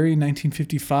 Richard Berry in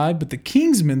 1955, but the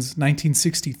Kingsmen's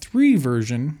 1963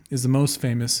 version is the most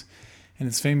famous, and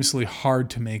it's famously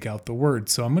hard to make out the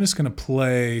words. So I'm just going to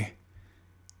play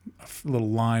a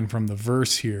little line from the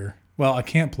verse here. Well, I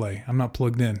can't play. I'm not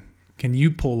plugged in. Can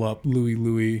you pull up Louie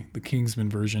Louie, the Kingsman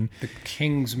version? The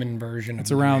Kingsman version.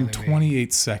 It's around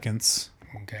 28 seconds.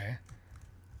 Okay.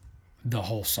 The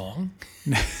whole song?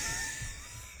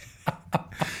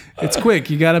 It's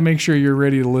quick. You got to make sure you're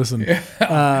ready to listen.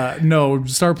 No,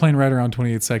 start playing right around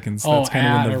 28 seconds. That's kind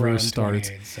of when the verse starts.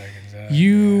 28 seconds.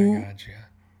 I Gotcha.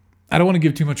 I don't want to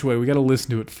give too much away. We got to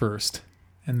listen to it first,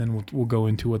 and then we'll go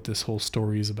into what this whole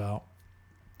story is about.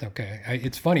 Okay.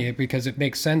 It's funny because it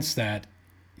makes sense that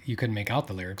you couldn't make out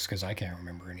the lyrics because I can't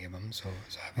remember any of them. So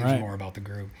it's Right. more about the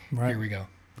group. Right. Here we go.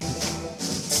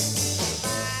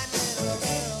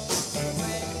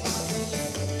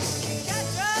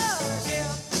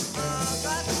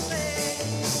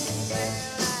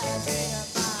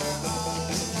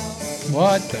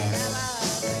 What the?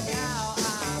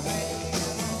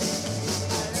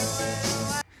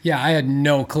 Yeah, I had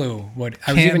no clue what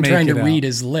I was Can't even make trying to it out. read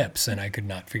his lips, and I could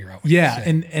not figure out. What Yeah,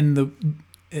 he said. and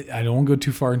I don't want to go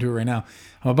too far into it right now.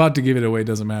 I'm about to give it away. It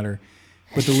doesn't matter.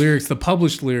 But the lyrics, the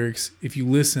published lyrics, if you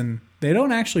listen, they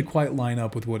don't actually quite line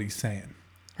up with what he's saying.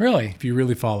 Really? If you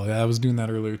really follow it. I was doing that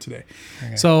earlier today.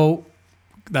 Okay. So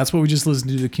that's what we just listened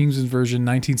to, the Kingsman version,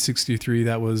 1963.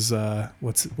 That was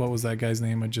what was that guy's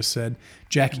name I just said?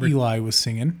 Jack Eli was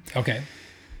singing. Okay.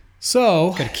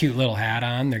 So Got a cute little hat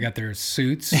on. They got their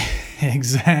suits,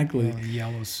 exactly. little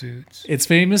yellow suits. It's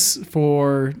famous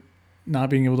for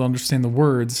not being able to understand the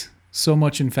words, so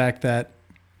much in fact that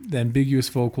the ambiguous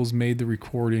vocals made the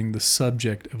recording the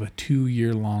subject of a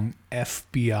 2-year-long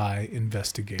FBI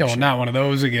investigation. Oh, not one of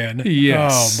those again.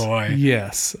 Yes. Oh boy.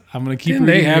 Yes. I'm going to keep Didn't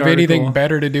they reading the have anything article.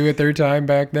 better to do at their time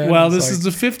back then? Well, It's this is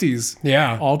the 50s.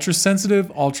 yeah. Ultra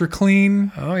sensitive, ultra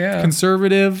clean, Oh yeah.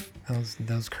 conservative.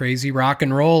 Those crazy rock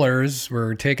and rollers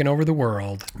were taking over the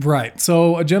world. Right.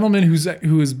 So a gentleman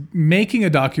who is making a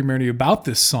documentary about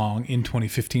this song in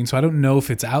 2015. So I don't know if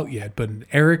it's out yet, but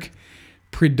Eric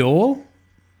Prydol,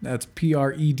 that's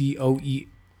Predoehl,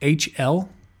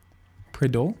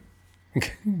 Prydol.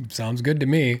 Sounds good to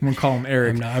me. I'm gonna call him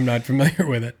Eric. I'm not familiar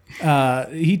with it.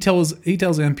 He tells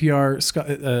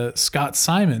NPR Scott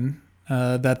Simon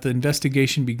that the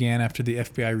investigation began after the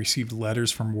FBI received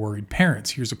letters from worried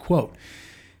parents. Here's a quote: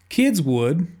 "Kids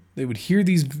would hear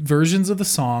these versions of the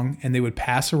song and they would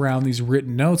pass around these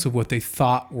written notes of what they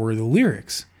thought were the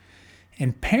lyrics.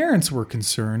 And parents were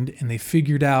concerned and they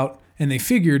figured,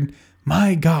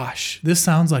 my gosh, this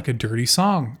sounds like a dirty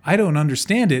song. I don't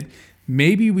understand it.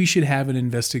 Maybe we should have an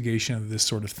investigation of this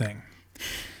sort of thing."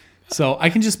 So I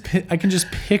can just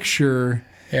picture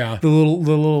Yeah. the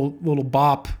little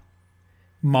bop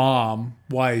mom,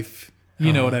 wife,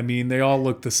 you know what I mean? They all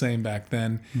look the same back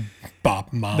then.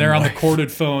 Bop mom. They're on the wife.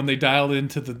 corded phone. They dialed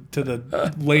into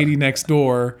the lady next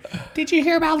door. Did you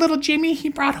hear about little Jimmy? He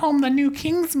brought home the new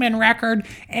Kingsman record,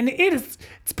 and it's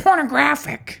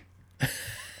pornographic.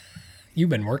 You've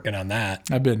been working on that.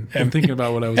 I've been thinking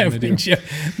about what I was going to do. Haven't you?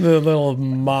 The little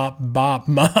bop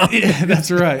mom. Yeah, that's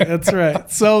right. That's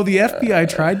right. So the FBI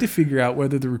tried to figure out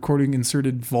whether the recording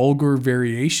inserted vulgar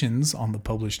variations on the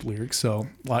published lyrics. So,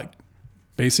 like,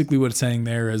 basically what it's saying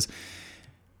there is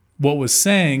what was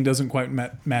saying doesn't quite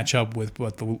match up with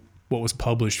what was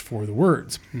published for the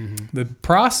words. Mm-hmm. The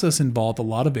process involved a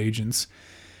lot of agents.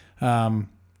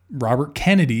 Robert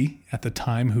Kennedy at the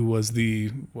time,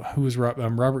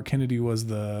 Robert Kennedy he was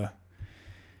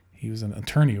an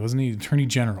attorney, wasn't he? Attorney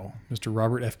General, Mr.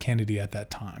 Robert F. Kennedy at that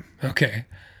time. Okay.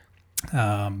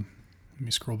 Let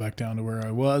me scroll back down to where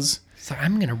I was. So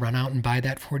I'm going to run out and buy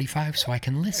that 45 so I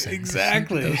can listen.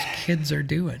 Exactly. To see what those kids are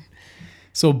doing.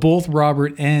 So both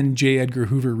Robert and J. Edgar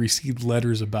Hoover received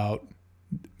letters about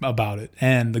it,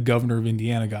 and the governor of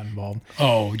Indiana got involved.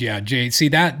 Oh, yeah. See,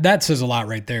 that says a lot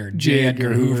right there. J.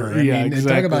 Edgar Hoover. Yeah, I mean,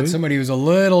 exactly. Talk about somebody who's a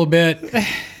little bit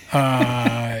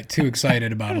too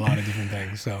excited about a lot of different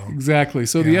things. So Exactly.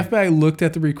 So the FBI looked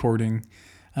at the recording,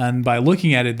 and by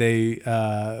looking at it, they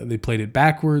played it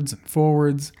backwards and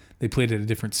forwards. They played it at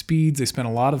different speeds. They spent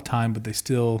a lot of time, but they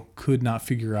still could not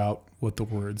figure out what the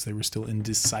words. They were still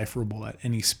indecipherable at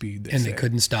any speed. They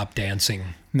couldn't stop dancing.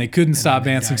 And they couldn't stop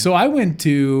dancing. So I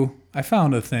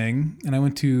found a thing, and I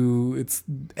went to, it's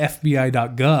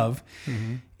FBI.gov,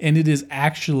 and it is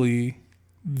actually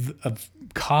a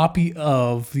copy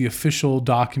of the official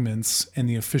documents and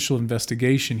the official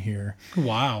investigation here.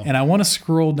 Wow. And I want to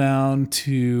scroll down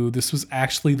to, this was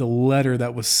actually the letter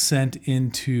that was sent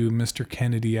into Mr.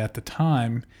 Kennedy at the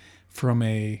time from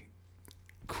a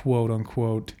quote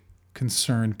unquote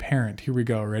concerned parent. Here we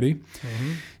go. Ready?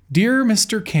 Dear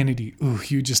Mr. Kennedy. Ooh,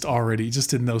 you just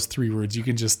in those 3 words, you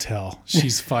can just tell.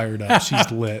 She's fired up.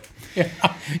 She's lit.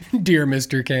 Dear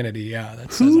Mr. Kennedy. Yeah.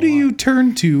 That says Who a do lot. you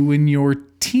turn to when your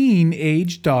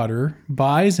teen-age daughter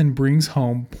buys and brings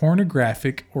home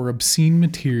pornographic or obscene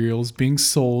materials being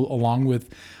sold along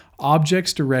with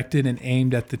objects directed and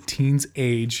aimed at the teen's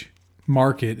age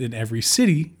market in every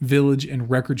city, village, and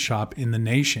record shop in the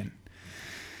nation?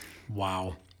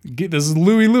 Wow. This is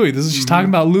Louie Louie. She's talking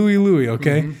about Louie Louie,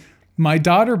 okay? My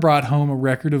daughter brought home a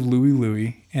record of Louie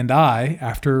Louie, and I,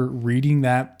 after reading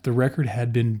that the record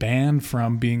had been banned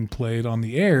from being played on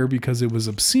the air because it was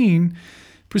obscene,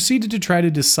 proceeded to try to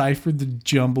decipher the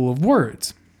jumble of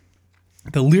words.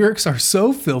 The lyrics are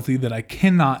so filthy that I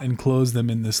cannot enclose them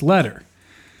in this letter.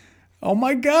 Oh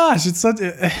my gosh, it's such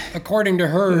a... According to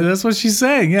her That's what she's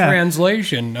saying, yeah.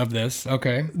 translation of this.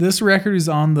 Okay. This record is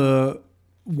on the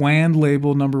WAND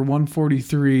label number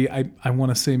 143. I want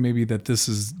to say maybe that this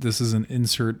is an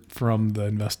insert from the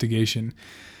investigation.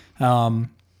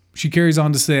 She carries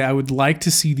on to say, I would like to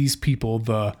see these people,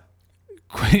 the,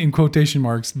 in quotation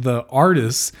marks, the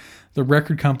artists, the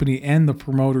record company, and the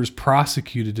promoters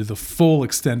prosecuted to the full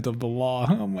extent of the law.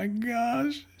 Oh my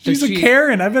gosh. She's a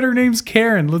Karen. I bet her name's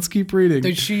Karen. Let's keep reading.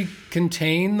 Did she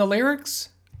contain the lyrics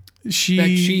that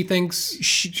She she thinks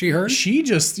she heard? she's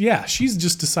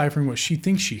just deciphering what she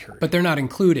thinks she heard. But they're not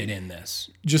included in this.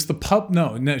 Just the pup.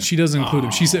 No, she doesn't include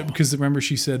them. She said, because remember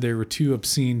she said they were too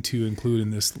obscene to include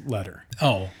in this letter.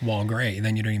 Oh, well, great.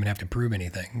 Then you don't even have to prove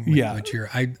anything. Yeah.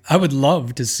 I would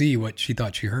love to see what she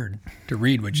thought she heard, to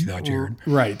read what she thought she heard.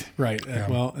 Right.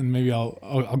 Well, and maybe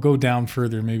I'll go down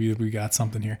further. Maybe we got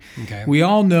something here. Okay. We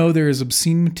all know there is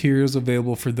obscene materials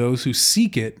available for those who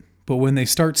seek it, but when they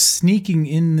start sneaking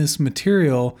in this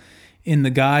material in the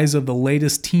guise of the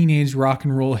latest teenage rock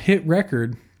and roll hit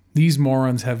record, these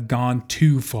morons have gone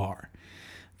too far.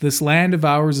 This land of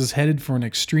ours is headed for an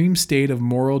extreme state of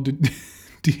moral... what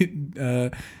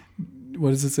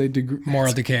does it say?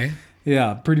 Moral decay.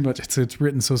 Yeah, pretty much. It's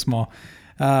written so small.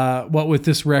 What with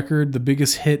this record, the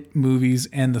biggest hit movies,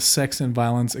 and the sex and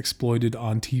violence exploited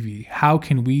on TV? How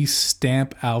can we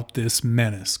stamp out this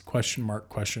menace? Question mark,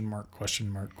 question mark, question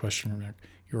mark, question mark.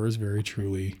 Yours very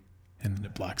truly. And then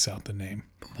it blacks out the name.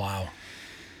 Wow.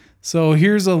 So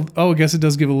here's I guess it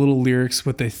does give a little lyrics,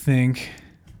 what they think.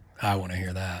 I want to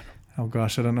hear that. Oh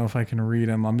gosh, I don't know if I can read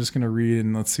them. I'm just going to read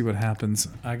and let's see what happens.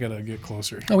 I got to get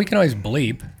closer. Oh, we can always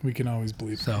bleep. We can always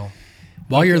believe. So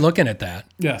while you're looking at that,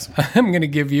 Yes. I'm going to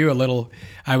give you a little.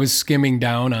 I was skimming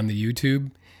down on the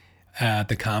YouTube,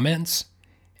 the comments,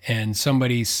 and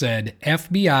somebody said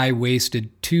FBI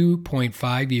wasted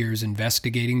 2.5 years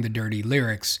investigating the dirty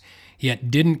lyrics, yet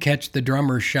didn't catch the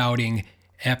drummer shouting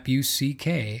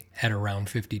F-U-C-K at around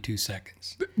 52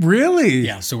 seconds. Really?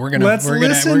 Yeah, so we're gonna listen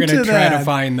try to to that.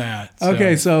 find that. So.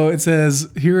 Okay, so it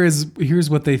says here's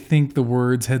what they think the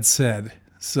words had said.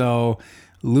 So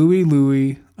Louie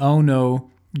Louie, oh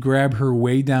no, grab her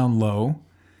way down low.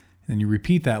 And you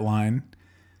repeat that line.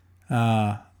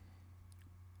 And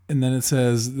then it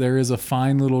says, there is a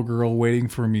fine little girl waiting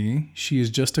for me. She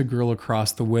is just a girl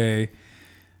across the way.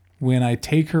 When I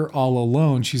take her all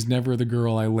alone, she's never the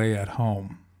girl I lay at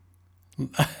home.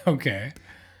 Okay.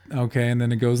 Okay, and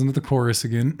then it goes into the chorus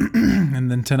again. And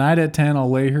then tonight at 10, I'll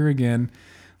lay her again.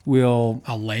 We'll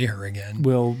lay her again.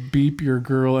 We'll beep your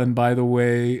girl, and by the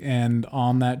way, and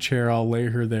on that chair, I'll lay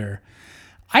her there.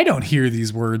 I don't hear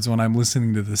these words when I'm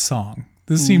listening to this song.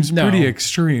 This seems No. pretty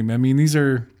extreme. I mean, these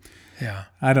are, Yeah.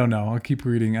 I don't know. I'll keep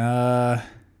reading. Oh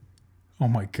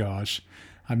my gosh.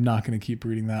 I'm not going to keep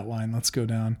reading that line. Let's go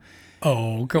down.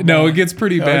 Oh, come on. No, it gets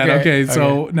pretty bad. Okay,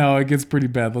 So, no, it gets pretty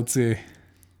bad. Let's see.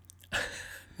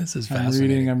 This is I'm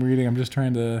fascinating. reading. I'm just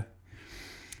trying to.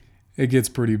 It gets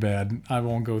pretty bad. I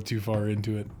won't go too far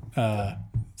into it.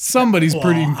 Somebody's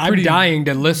pretty. I'm dying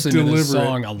to listen to this deliberate.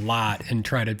 song a lot and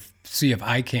try to see if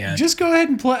I can. Just go ahead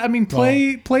and play. I mean,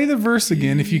 play the verse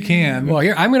again if you can. Well,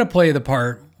 here, I'm going to play the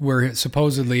part where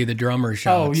supposedly the drummer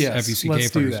shouts yes. F-U-C-K Let's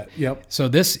first. do that. Yep. So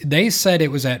they said it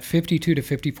was at 52 to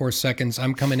 54 seconds.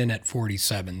 I'm coming in at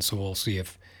 47, so we'll see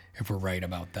if we're right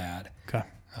about that. Okay.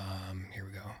 Here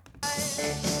we go.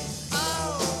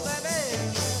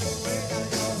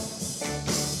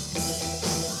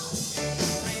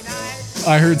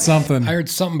 I heard something. I heard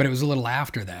something, but it was a little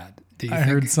after that. Do you I think?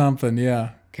 heard something. Yeah.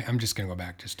 Okay, I'm just going to go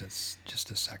back just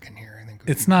a second here. I think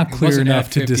It's not it clear wasn't enough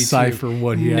at to 52. decipher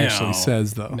what he No. actually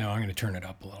says, though. No, I'm going to turn it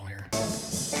up a little here.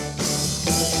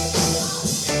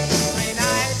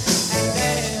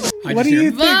 What do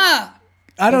you think? I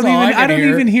don't That's all I even. can I don't hear.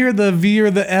 even hear the V or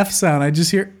the F sound. I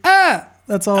just hear ah.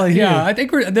 That's all I hear. Yeah, I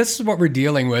think this is what we're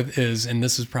dealing with and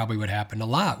this is probably what happened a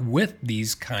lot with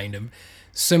these kind of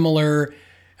similar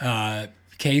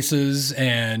cases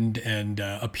and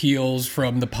appeals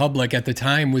from the public at the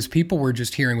time was people were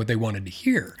just hearing what they wanted to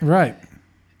hear, Right.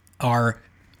 or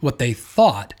what they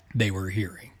thought they were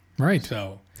hearing. Right.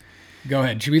 So go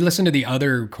ahead. Should we listen to the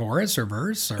other chorus or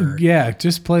verse? Or Yeah,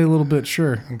 just play a little bit,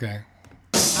 sure. okay.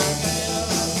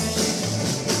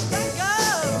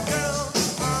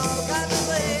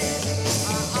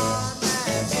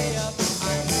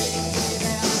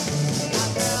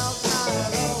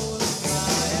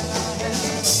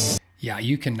 Yeah,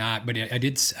 you cannot. But I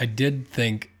did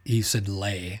think he said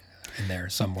 "lay" in there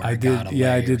somewhere. I Gotta did. Yeah,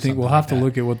 lay I or did think we'll something have to like that.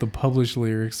 look at what the published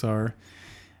lyrics are.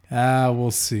 We'll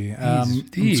see. I'm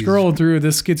these- scrolling through.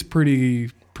 This gets pretty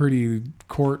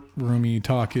courtroomy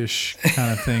talkish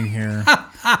kind of thing here.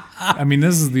 I mean,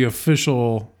 this is the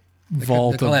official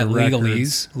vault They call of that the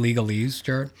records. legalese,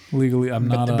 Jared. Legally, I'm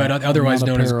not. But otherwise I'm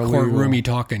not known a as paralegal. courtroomy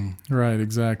talking, Right.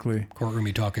 Exactly.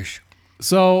 courtroomy talkish.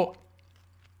 So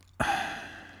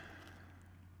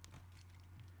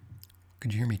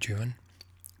Could you hear me chewing?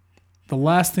 the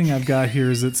last thing I've got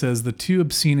here is it says the 2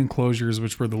 obscene enclosures,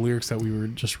 which were the lyrics that we were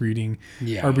just reading,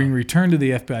 Yeah. are being returned to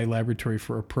the FBI laboratory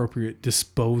for appropriate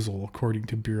disposal according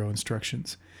to Bureau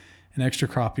instructions. An extra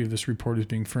copy of this report is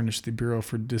being furnished to the Bureau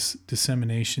for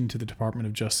dissemination to the Department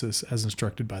of Justice as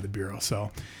instructed by the Bureau.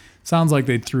 So sounds like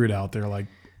they threw it out there like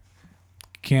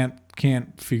can't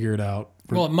figure it out.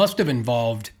 Well, it must have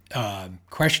involved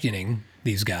questioning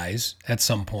these guys at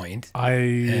some point.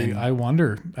 I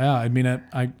wonder. Yeah, I mean,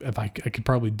 I could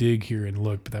probably dig here and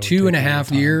look, but that would take 2.5 a lot of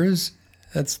time. years.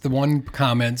 That's the one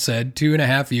comment said.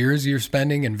 2.5 years you're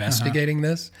spending investigating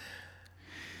this.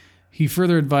 He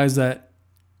further advised that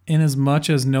inasmuch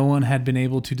as no one had been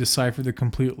able to decipher the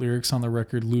complete lyrics on the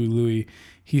record Louie Louie,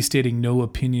 he's stating no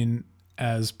opinion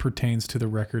as pertains to the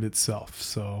record itself.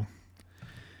 So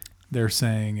they're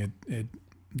saying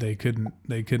they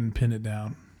couldn't pin it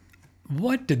down.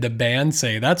 What did the band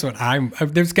say? That's what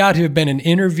there's got to have been an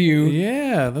interview.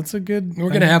 Yeah, that's a good. We're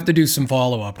going to have to do some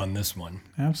follow up on this one.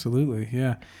 Absolutely,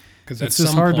 yeah. Because It's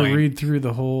just hard to read through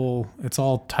the whole. It's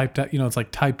all typed out. It's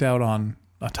like typed out on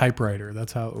a typewriter.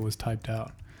 That's how it was typed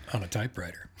out. on a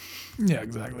typewriter. Yeah,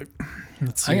 exactly.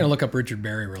 Let's see. I'm going to look up Richard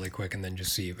Berry really quick and then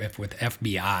just see if with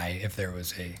FBI, if there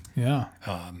was a Yeah.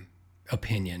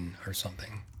 opinion or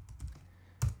something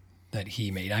that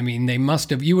he made. I mean, they must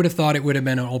have, you would have thought it would have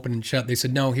been an open and shut. They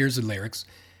said, no, here's the lyrics.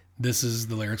 This is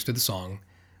the lyrics to the song.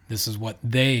 This is what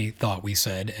they thought we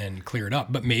said, and clear it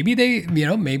up. But maybe they,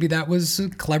 maybe that was a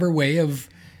clever way of,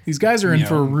 These guys are in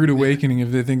for a rude awakening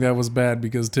if they think that was bad,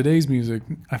 because today's music,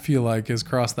 I feel like, has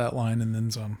crossed that line and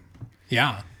then some.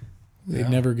 yeah. They'd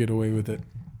never get away with it.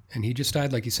 And he just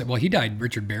died, like you said. Well, he died,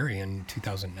 Richard Berry, in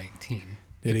 2019.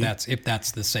 Did he? If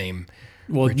that's the same.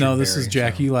 Well, Richard no, this Berry, is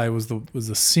Jack so. Eli was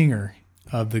the singer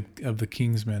of the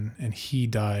Kingsmen, and he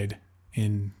died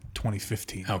in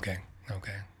 2015. Okay.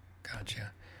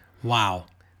 Gotcha. Wow.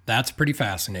 That's pretty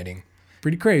fascinating.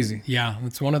 Pretty crazy. Yeah,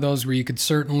 it's one of those where you could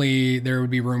certainly, there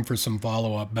would be room for some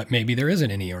follow-up, but maybe there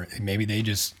isn't any, or maybe they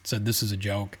just said this is a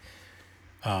joke.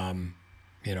 We're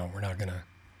not going to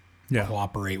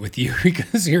cooperate with you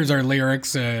because here's our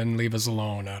lyrics and leave us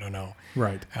alone. I don't know.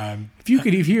 Right. If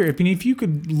you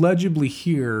could legibly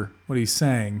hear what he's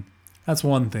saying, that's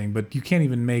one thing, but you can't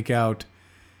even make out,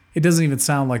 it doesn't even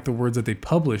sound like the words that they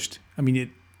published. I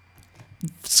mean,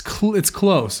 it's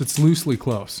close. It's loosely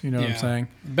close. You know what I'm saying?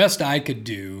 Best I could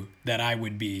do that I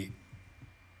would be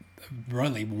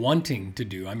really wanting to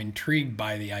do. I'm intrigued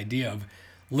by the idea of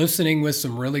listening with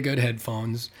some really good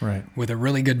headphones, Right. with a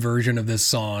really good version of this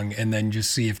song, and then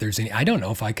just see if there's any. I don't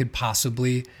know if I could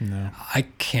possibly. No. I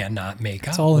cannot make out.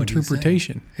 It's all what he's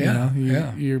interpretation. saying.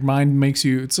 Yeah, Your mind makes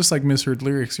you, it's just like misheard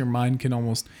lyrics. Your mind can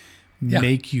almost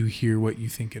make you hear what you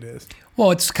think it is.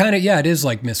 Well, it's kind of, it is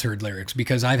like misheard lyrics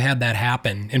because I've had that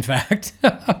happen. In fact,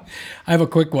 I have a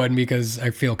quick one because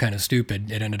I feel kind of stupid.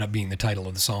 It ended up being the title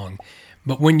of the song.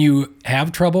 But when you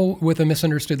have trouble with a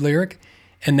misunderstood lyric,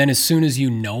 and then as soon as you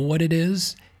know what it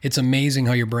is, it's amazing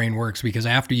how your brain works, because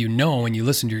after you know and you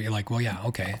listen to it, you're like, well, yeah,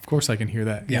 okay. Of course I can hear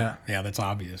that. Yeah, that's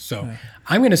obvious. So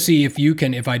I'm going to see if you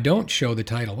can, if I don't show the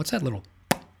title, what's that little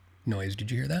noise? Did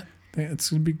you hear that? It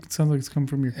sounds like it's coming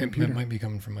from your computer. It might be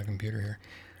coming from my computer here.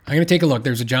 I'm going to take a look.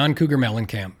 There's a John Cougar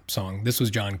Mellencamp song. This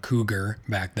was John Cougar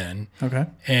back then. Okay.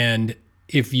 And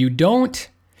if you don't,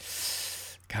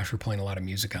 gosh, we're playing a lot of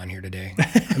music on here today.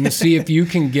 I'm going to see if you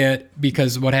can get,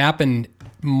 because what happened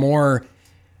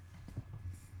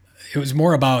it was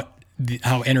more about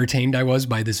how entertained I was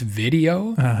by this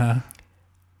video. Uh-huh.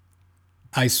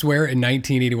 I swear in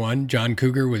 1981, John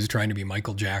Cougar was trying to be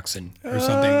Michael Jackson or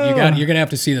something. You're going to have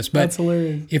to see this. But That's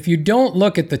hilarious. if you don't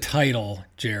look at the title,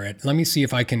 Jarrett, let me see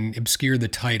if I can obscure the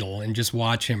title and just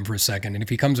watch him for a second. And if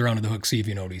he comes around to the hook, see if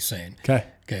you know what he's saying. Okay.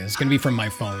 Okay, it's going to be from my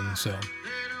phone, so.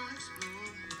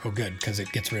 Oh, good, because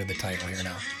it gets rid of the title here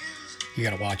now. You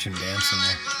got to watch him dancing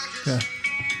there. Yeah.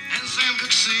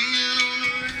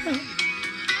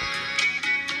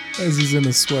 As he's in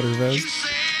a sweater vest.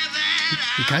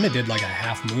 He kind of did like a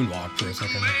half moonwalk for a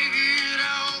second there.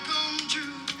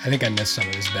 I think I missed some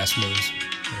of his best moves.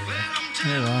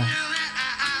 There we go. Oh, wow.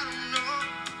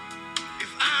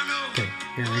 Okay,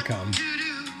 here we come.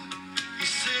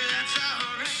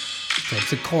 So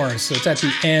it's a chorus, so it's at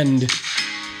the end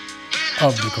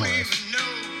of the chorus.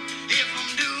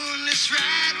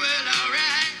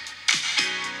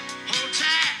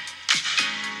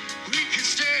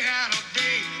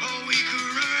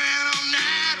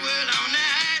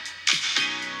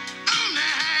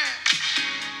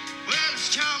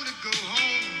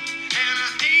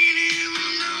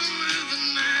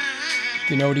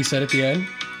 You know what he said at the end?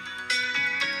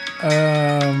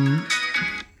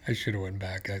 I should have went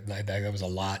back. That was a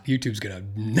lot. YouTube's gonna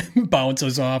bounce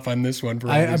us off on this one.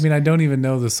 I mean, I don't even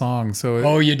know the song, so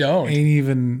oh, you don't? Ain't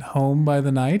Even Home by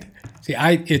the Night. See,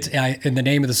 and the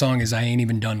name of the song is "I Ain't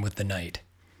Even Done with the Night."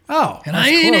 Oh, and I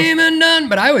ain't even done.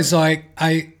 But I was like,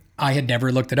 I had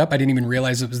never looked it up. I didn't even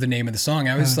realize it was the name of the song.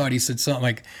 I always thought he said something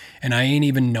like, "And I ain't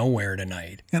even nowhere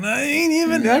tonight." And I ain't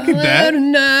even I could that.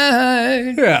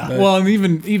 Tonight. Yeah. But, well, and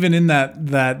even in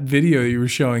that video you were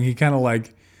showing, he kind of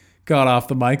like got off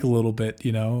the mic a little bit,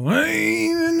 you know. I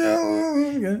ain't even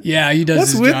know. Yeah, he does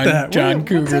What's his with John, that? John What's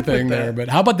Cougar up with thing that? there. But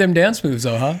how about them dance moves,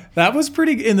 though, huh? That was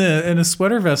pretty in a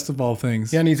sweater vest of all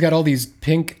things. Yeah, and he's got all these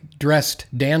pink dressed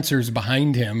dancers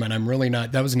behind him, and I'm really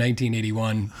not. That was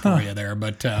 1981 for you there,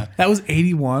 but That was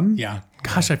 81. yeah.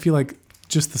 Gosh, I feel like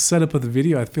just the setup of the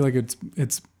video. I feel like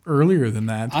it's earlier than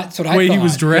that. That's what the I way he thought.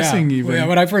 was dressing, Yeah. even. Yeah,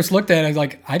 when I first looked at it, I was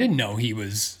like, I didn't know he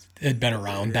had been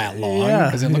around that long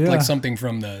because it looked like something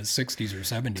from the 60s or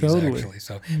 70s Totally. actually.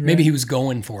 So maybe he was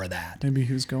going for that. Maybe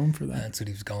he was going for that. That's what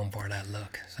he was going for, that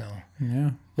look. So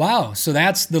Yeah. wow, so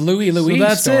that's the Louie So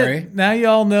that's story. it. Now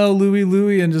y'all know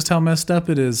Louie and just how messed up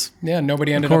it is, Yeah,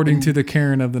 nobody ended according up to the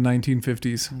Karen of the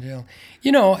 1950s. jail.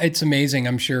 You know, it's amazing.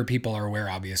 I'm sure people are aware,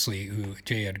 obviously, who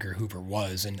J. Edgar Hoover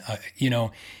was, and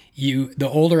the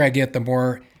older I get, the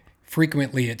more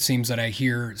frequently it seems that I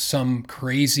hear some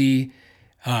crazy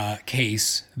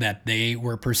case that they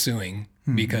were pursuing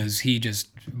because he just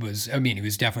was. I mean, he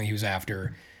was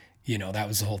after. That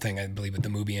was the whole thing, I believe, with the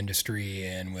movie industry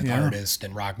and with artists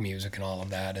and rock music and all of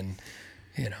that, and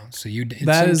so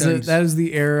That is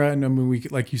the era, and I mean,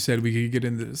 like you said, we could get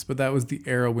into this, but that was the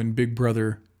era when Big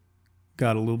Brother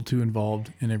got a little too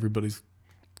involved in everybody's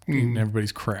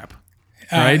crap,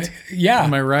 right? Yeah,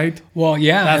 am I right? Well,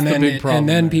 yeah, That's the big problem and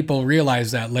then there. people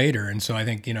realize that later, and so I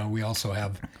think we also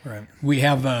have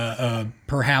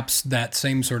perhaps that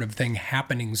same sort of thing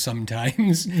happening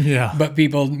sometimes. Yeah. But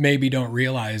people maybe don't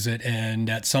realize it, and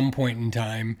at some point in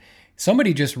time,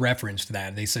 somebody just referenced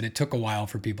that. They said it took a while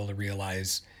for people to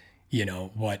realize,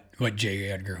 what J.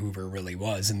 Edgar Hoover really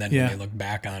was, and then when they look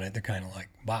back on it, they're kind of like,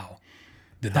 wow.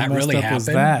 Did How that messed really up was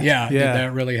happen? that? Yeah, did Yeah.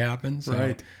 that really happen?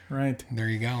 So, Right. there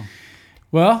you go.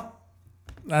 Well,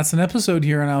 that's an episode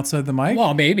here on Outside the Mic.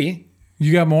 Well, maybe.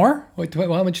 You got more? Wait,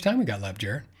 how much time we got left,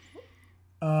 Jarrett?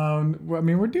 I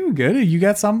mean, we're doing good. You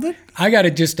got something? I got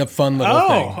just a fun little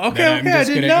thing. Oh, okay. that I'm I just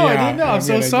didn't gonna- know. yeah, I didn't know. I'm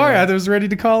so gonna sorry. do. I was ready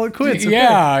to call it quits. Okay.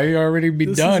 Yeah, you already be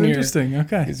This done is here. interesting.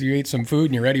 Okay. Because you ate some food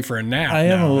and you're ready for a nap. I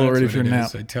am now. a little That's ready what for a it nap.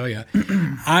 is, I tell you.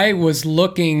 I was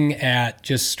looking at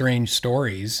just strange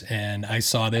stories, and I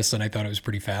saw this, and I thought it was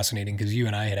pretty fascinating because you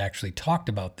and I had actually talked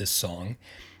about this song.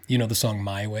 You know the song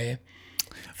 "My Way."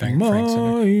 Frank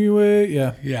Sinatra. My way.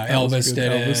 Yeah. Yeah, That was Elvis good.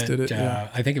 did Elvis it. did it. Yeah.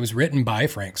 I think it was written by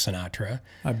Frank Sinatra.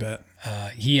 I bet.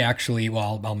 He actually,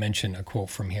 I'll mention a quote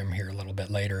from him here a little bit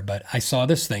later, but I saw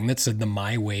this thing that said the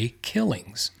My Way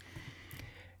Killings.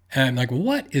 And I'm like,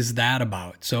 what is that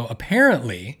about? So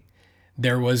apparently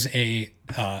there was a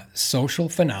social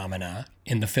phenomena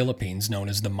in the Philippines known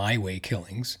as the My Way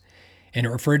Killings. And it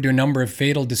referred to a number of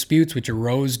fatal disputes which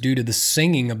arose due to the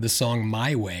singing of the song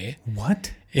My Way.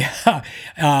 What? Yeah,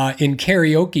 in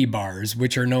karaoke bars,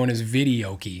 which are known as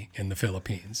videoke in the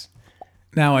Philippines.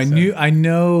 Now I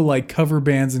know like cover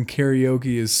bands and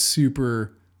karaoke is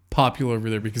super popular over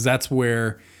there because that's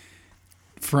where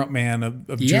frontman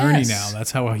of Journey Yes. now.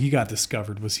 That's how he got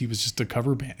discovered. He was just a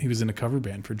cover band. He was in a cover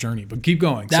band for Journey. But keep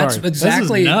going. That's Sorry.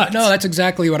 exactly This is nuts. no. That's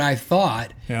exactly what I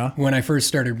thought Yeah. when I first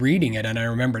started reading it, and I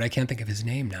remembered. I can't think of his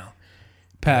name now.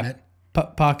 Pat.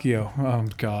 Pacquiao. Oh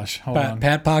gosh, hold on.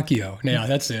 Pat Pacquiao. Yeah,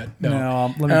 that's it.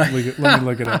 No, let me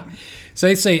look it up. So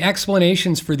they say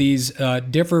explanations for these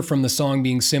differ from the song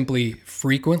being simply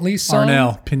frequently sung.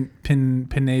 Arnel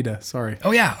Pineda. Sorry.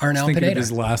 Oh yeah, I was Arnel thinking Pineda. of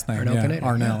his last name. Arnel Yeah, Pineda.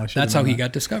 Arnel. Yeah. I should have That's how known he that.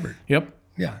 got discovered. Yep.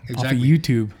 Yeah, Off exactly. of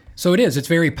YouTube. So it is. It's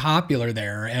very popular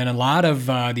there, and a lot of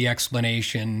the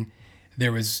explanation.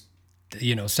 There was,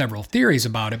 several theories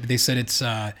about it, but they said it's.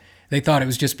 They thought it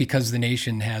was just because the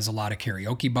nation has a lot of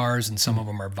karaoke bars, and some of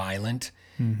them are violent,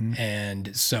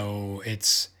 and so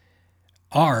it's.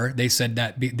 They said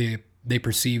that they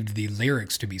perceived the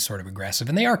lyrics to be sort of aggressive,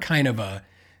 and they are kind of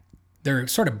they're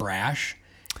sort of brash.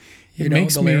 It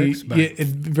makes the me lyrics, but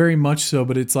very much so,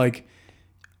 but it's like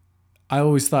I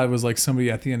always thought it was like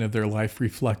somebody at the end of their life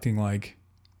reflecting like,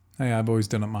 hey, I've always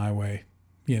done it my way.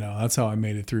 That's how I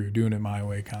made it through, doing it my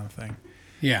way kind of thing.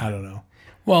 yeah, I don't know.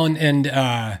 Well, and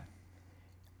I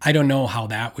don't know how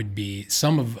that would be.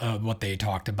 Some of what they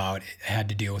talked about had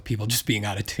to deal with people just being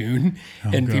out of tune,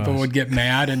 and people gosh. would get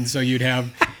mad, and so you'd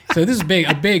have. So this is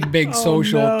a big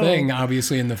social thing,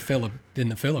 obviously in the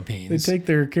Philippines. They take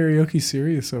their karaoke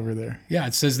serious over there. Yeah,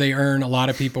 it says a lot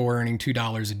of people were earning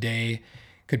 $2 a day,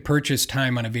 could purchase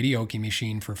time on a videoke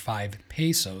machine for 5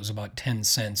 pesos, about 10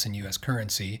 cents in U.S.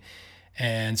 currency.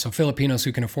 And so Filipinos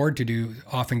who can afford to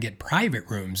often get private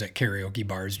rooms at karaoke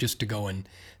bars just to go and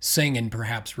sing and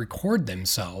perhaps record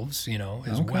themselves,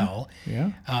 as well.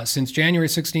 Yeah. Since January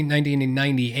 16,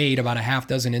 1998, about a half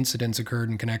dozen incidents occurred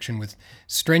in connection with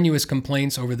strenuous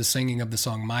complaints over the singing of the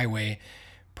song My Way,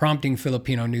 prompting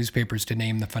Filipino newspapers to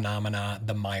name the phenomena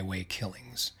the My Way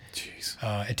killings. Jeez.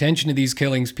 Attention to these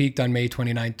killings peaked on May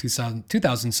 29,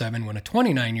 2007, when a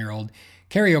 29-year-old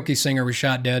karaoke singer was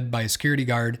shot dead by a security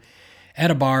guard at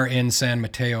a bar in San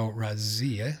Mateo,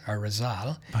 Rizal.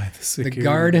 The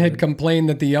guard had complained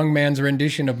that the young man's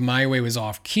rendition of My Way was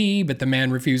off key, but the man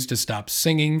refused to stop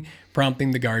singing,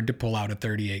 prompting the guard to pull out a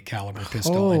 .38 caliber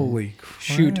pistol and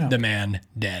shoot the man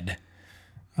dead.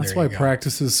 That's why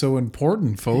practice is so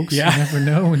important, folks. Yeah. You never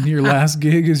know when your last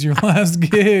gig is your last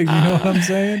gig. You know what I'm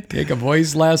saying? Take a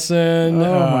voice lesson.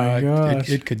 Oh my gosh.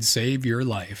 It could save your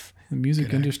life. The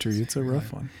music industry, it's a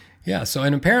rough one. Yeah, so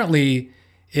and apparently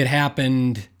it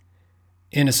happened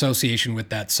in association with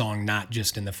that song, not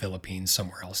just in the Philippines,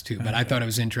 somewhere else too. But I thought it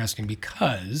was interesting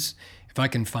because if I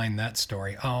can find that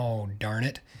story, oh, darn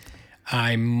it.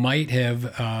 I might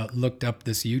have looked up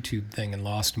this YouTube thing and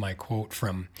lost my quote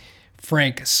from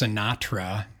Frank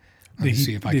Sinatra.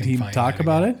 Did he talk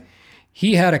about it?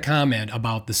 He had a comment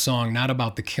about the song, not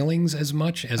about the killings as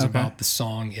much as about the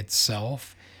song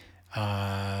itself.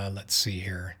 Let's see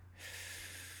here.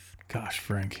 Gosh,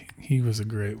 Frank, he was a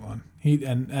great one.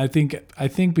 I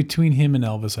think between him and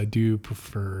Elvis, I do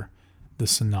prefer the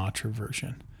Sinatra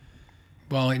version.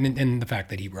 Well, and the fact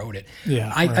that he wrote it.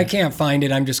 Yeah, I can't find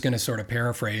it. I'm just going to sort of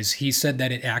paraphrase. He said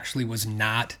that it actually was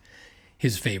not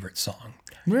his favorite song.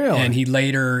 Really? And he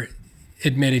later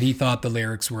admitted he thought the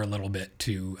lyrics were a little bit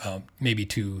too, maybe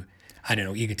too, I don't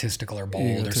know, egotistical or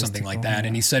bold or something like that. Yeah.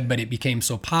 And he said, but it became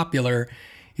so popular,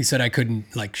 he said, I couldn't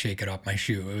shake it off my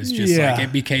shoe. It was just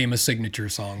it became a signature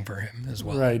song for him as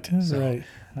well. Right, right.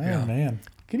 Oh, man.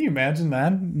 Can you imagine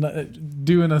that?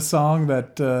 Doing a song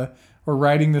that, or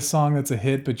writing this song that's a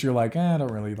hit, but you're like, I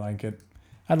don't really like it.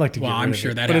 I'd like to get rid I'm of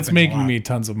sure it. that but it's happens making me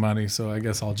tons of money, so I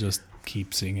guess I'll just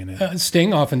keep singing it.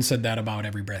 Sting often said that about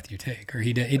Every Breath You Take, or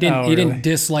he didn't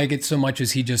dislike it so much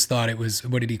as he just thought it was,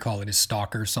 what did he call it, his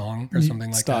stalker song or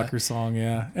something like that? Stalker song,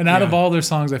 yeah. And out of all their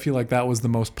songs, I feel like that was the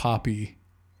most poppy,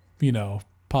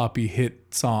 poppy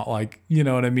hit song, you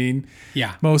know what I mean?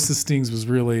 Yeah. Most of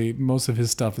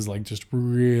his stuff is just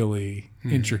really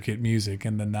intricate music,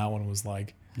 and then that one was I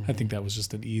think that was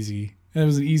just an easy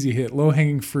hit, low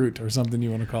hanging fruit or something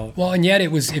you want to call it. Well, and yet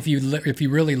it was, if you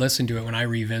really listen to it, when I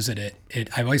revisit it,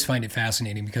 I always find it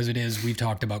fascinating because we've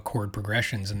talked about chord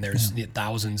progressions, and there's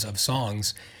thousands of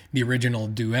songs. The original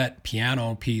duet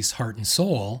piano piece, Heart and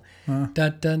Soul,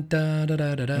 that's a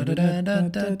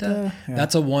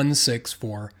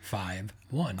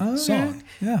 1-6-4-5-1 song.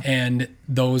 Yeah. And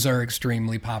those are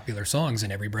extremely popular songs,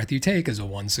 and Every Breath You Take is a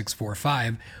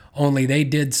 1-6-4-5. Only they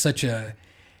did such a...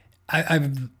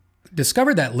 I've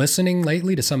discovered that listening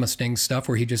lately to some of Sting's stuff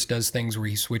where he just does things where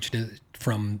he switched it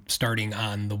from starting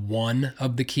on the 1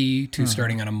 of the key to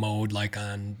starting on a mode like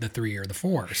on the 3 or the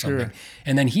 4 or something.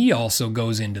 And then he also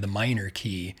goes into the minor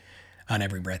key on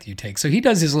Every Breath You Take. So he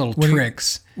does his little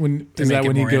tricks. Is that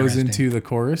when he goes into the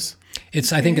chorus?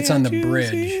 I think it's on the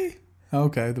bridge.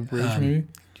 Okay, the bridge maybe.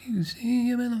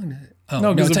 Oh,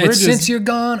 No, 'cause the it's bridge is- since you're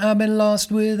gone, I've been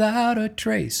lost without a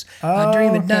trace. I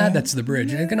dream and die. okay. That's the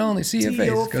bridge. I can only see your face.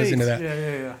 Your Goes into that.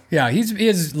 Yeah. Yeah,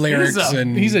 his lyrics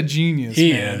and He's a genius.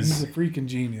 He man. is. He's a freaking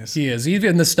genius. he is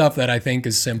even the stuff that I think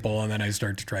is simple, and then I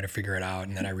start to try to figure it out,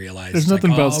 and then I realize There's it's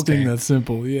nothing like, about oh, Sting okay. that's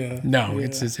simple. Yeah. No, Yeah.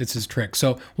 it's his trick.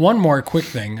 So one more quick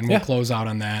thing, and we'll Yeah. close out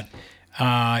on that.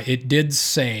 It did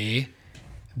say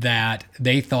that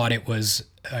they thought it was,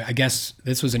 I guess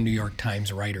this was a New York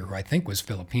Times writer who I think was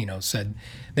Filipino, said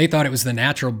they thought it was the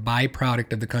natural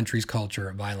byproduct of the country's culture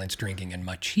of violence, drinking, and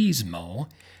machismo.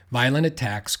 Violent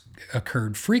attacks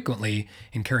occurred frequently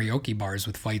in karaoke bars,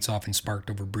 with fights often sparked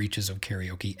over breaches of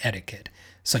karaoke etiquette,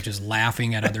 such as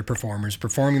laughing at other performers,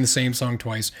 performing the same song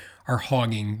twice, or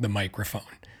hogging the microphone.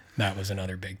 That was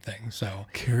another big thing. So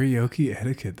Karaoke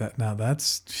etiquette.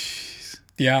 That's. Jeez.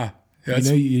 yeah, that's,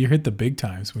 You hit the big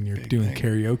times when you're doing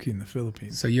karaoke in the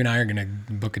Philippines. so you and I are gonna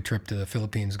book a trip to the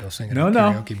Philippines, go sing at No, a no,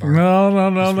 karaoke bar.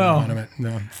 no. Fun of it.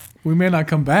 No. We may not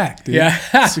come back, dude.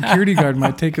 Yeah. Security guard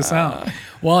might take us out.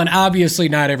 Well, and obviously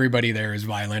not everybody there is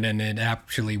violent, and it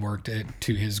actually worked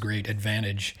to his great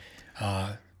advantage.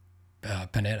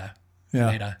 Pineda. Yeah.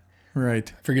 Pineda.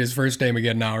 Right. I forget his first name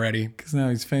again now already. Because now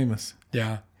he's famous.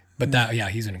 Yeah. But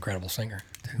he's an incredible singer.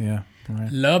 Yeah.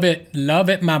 Right. Love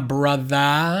it, my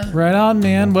brother. Right on,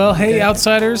 man. Well, hey,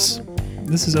 outsiders.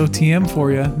 This is OTM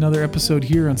for you. Another episode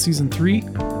here on season 3.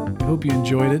 I hope you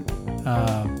enjoyed it.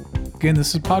 Again, this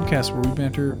is a podcast where we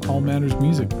banter all matters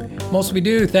music. Most we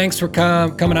do. Thanks for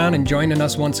coming on and joining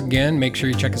us once again. Make sure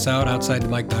you check us out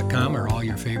OutsideTheMic.com or all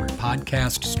your favorite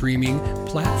podcast streaming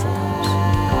platforms.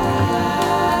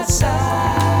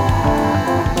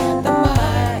 Outside the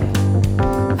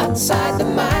mic. Outside the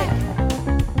mic.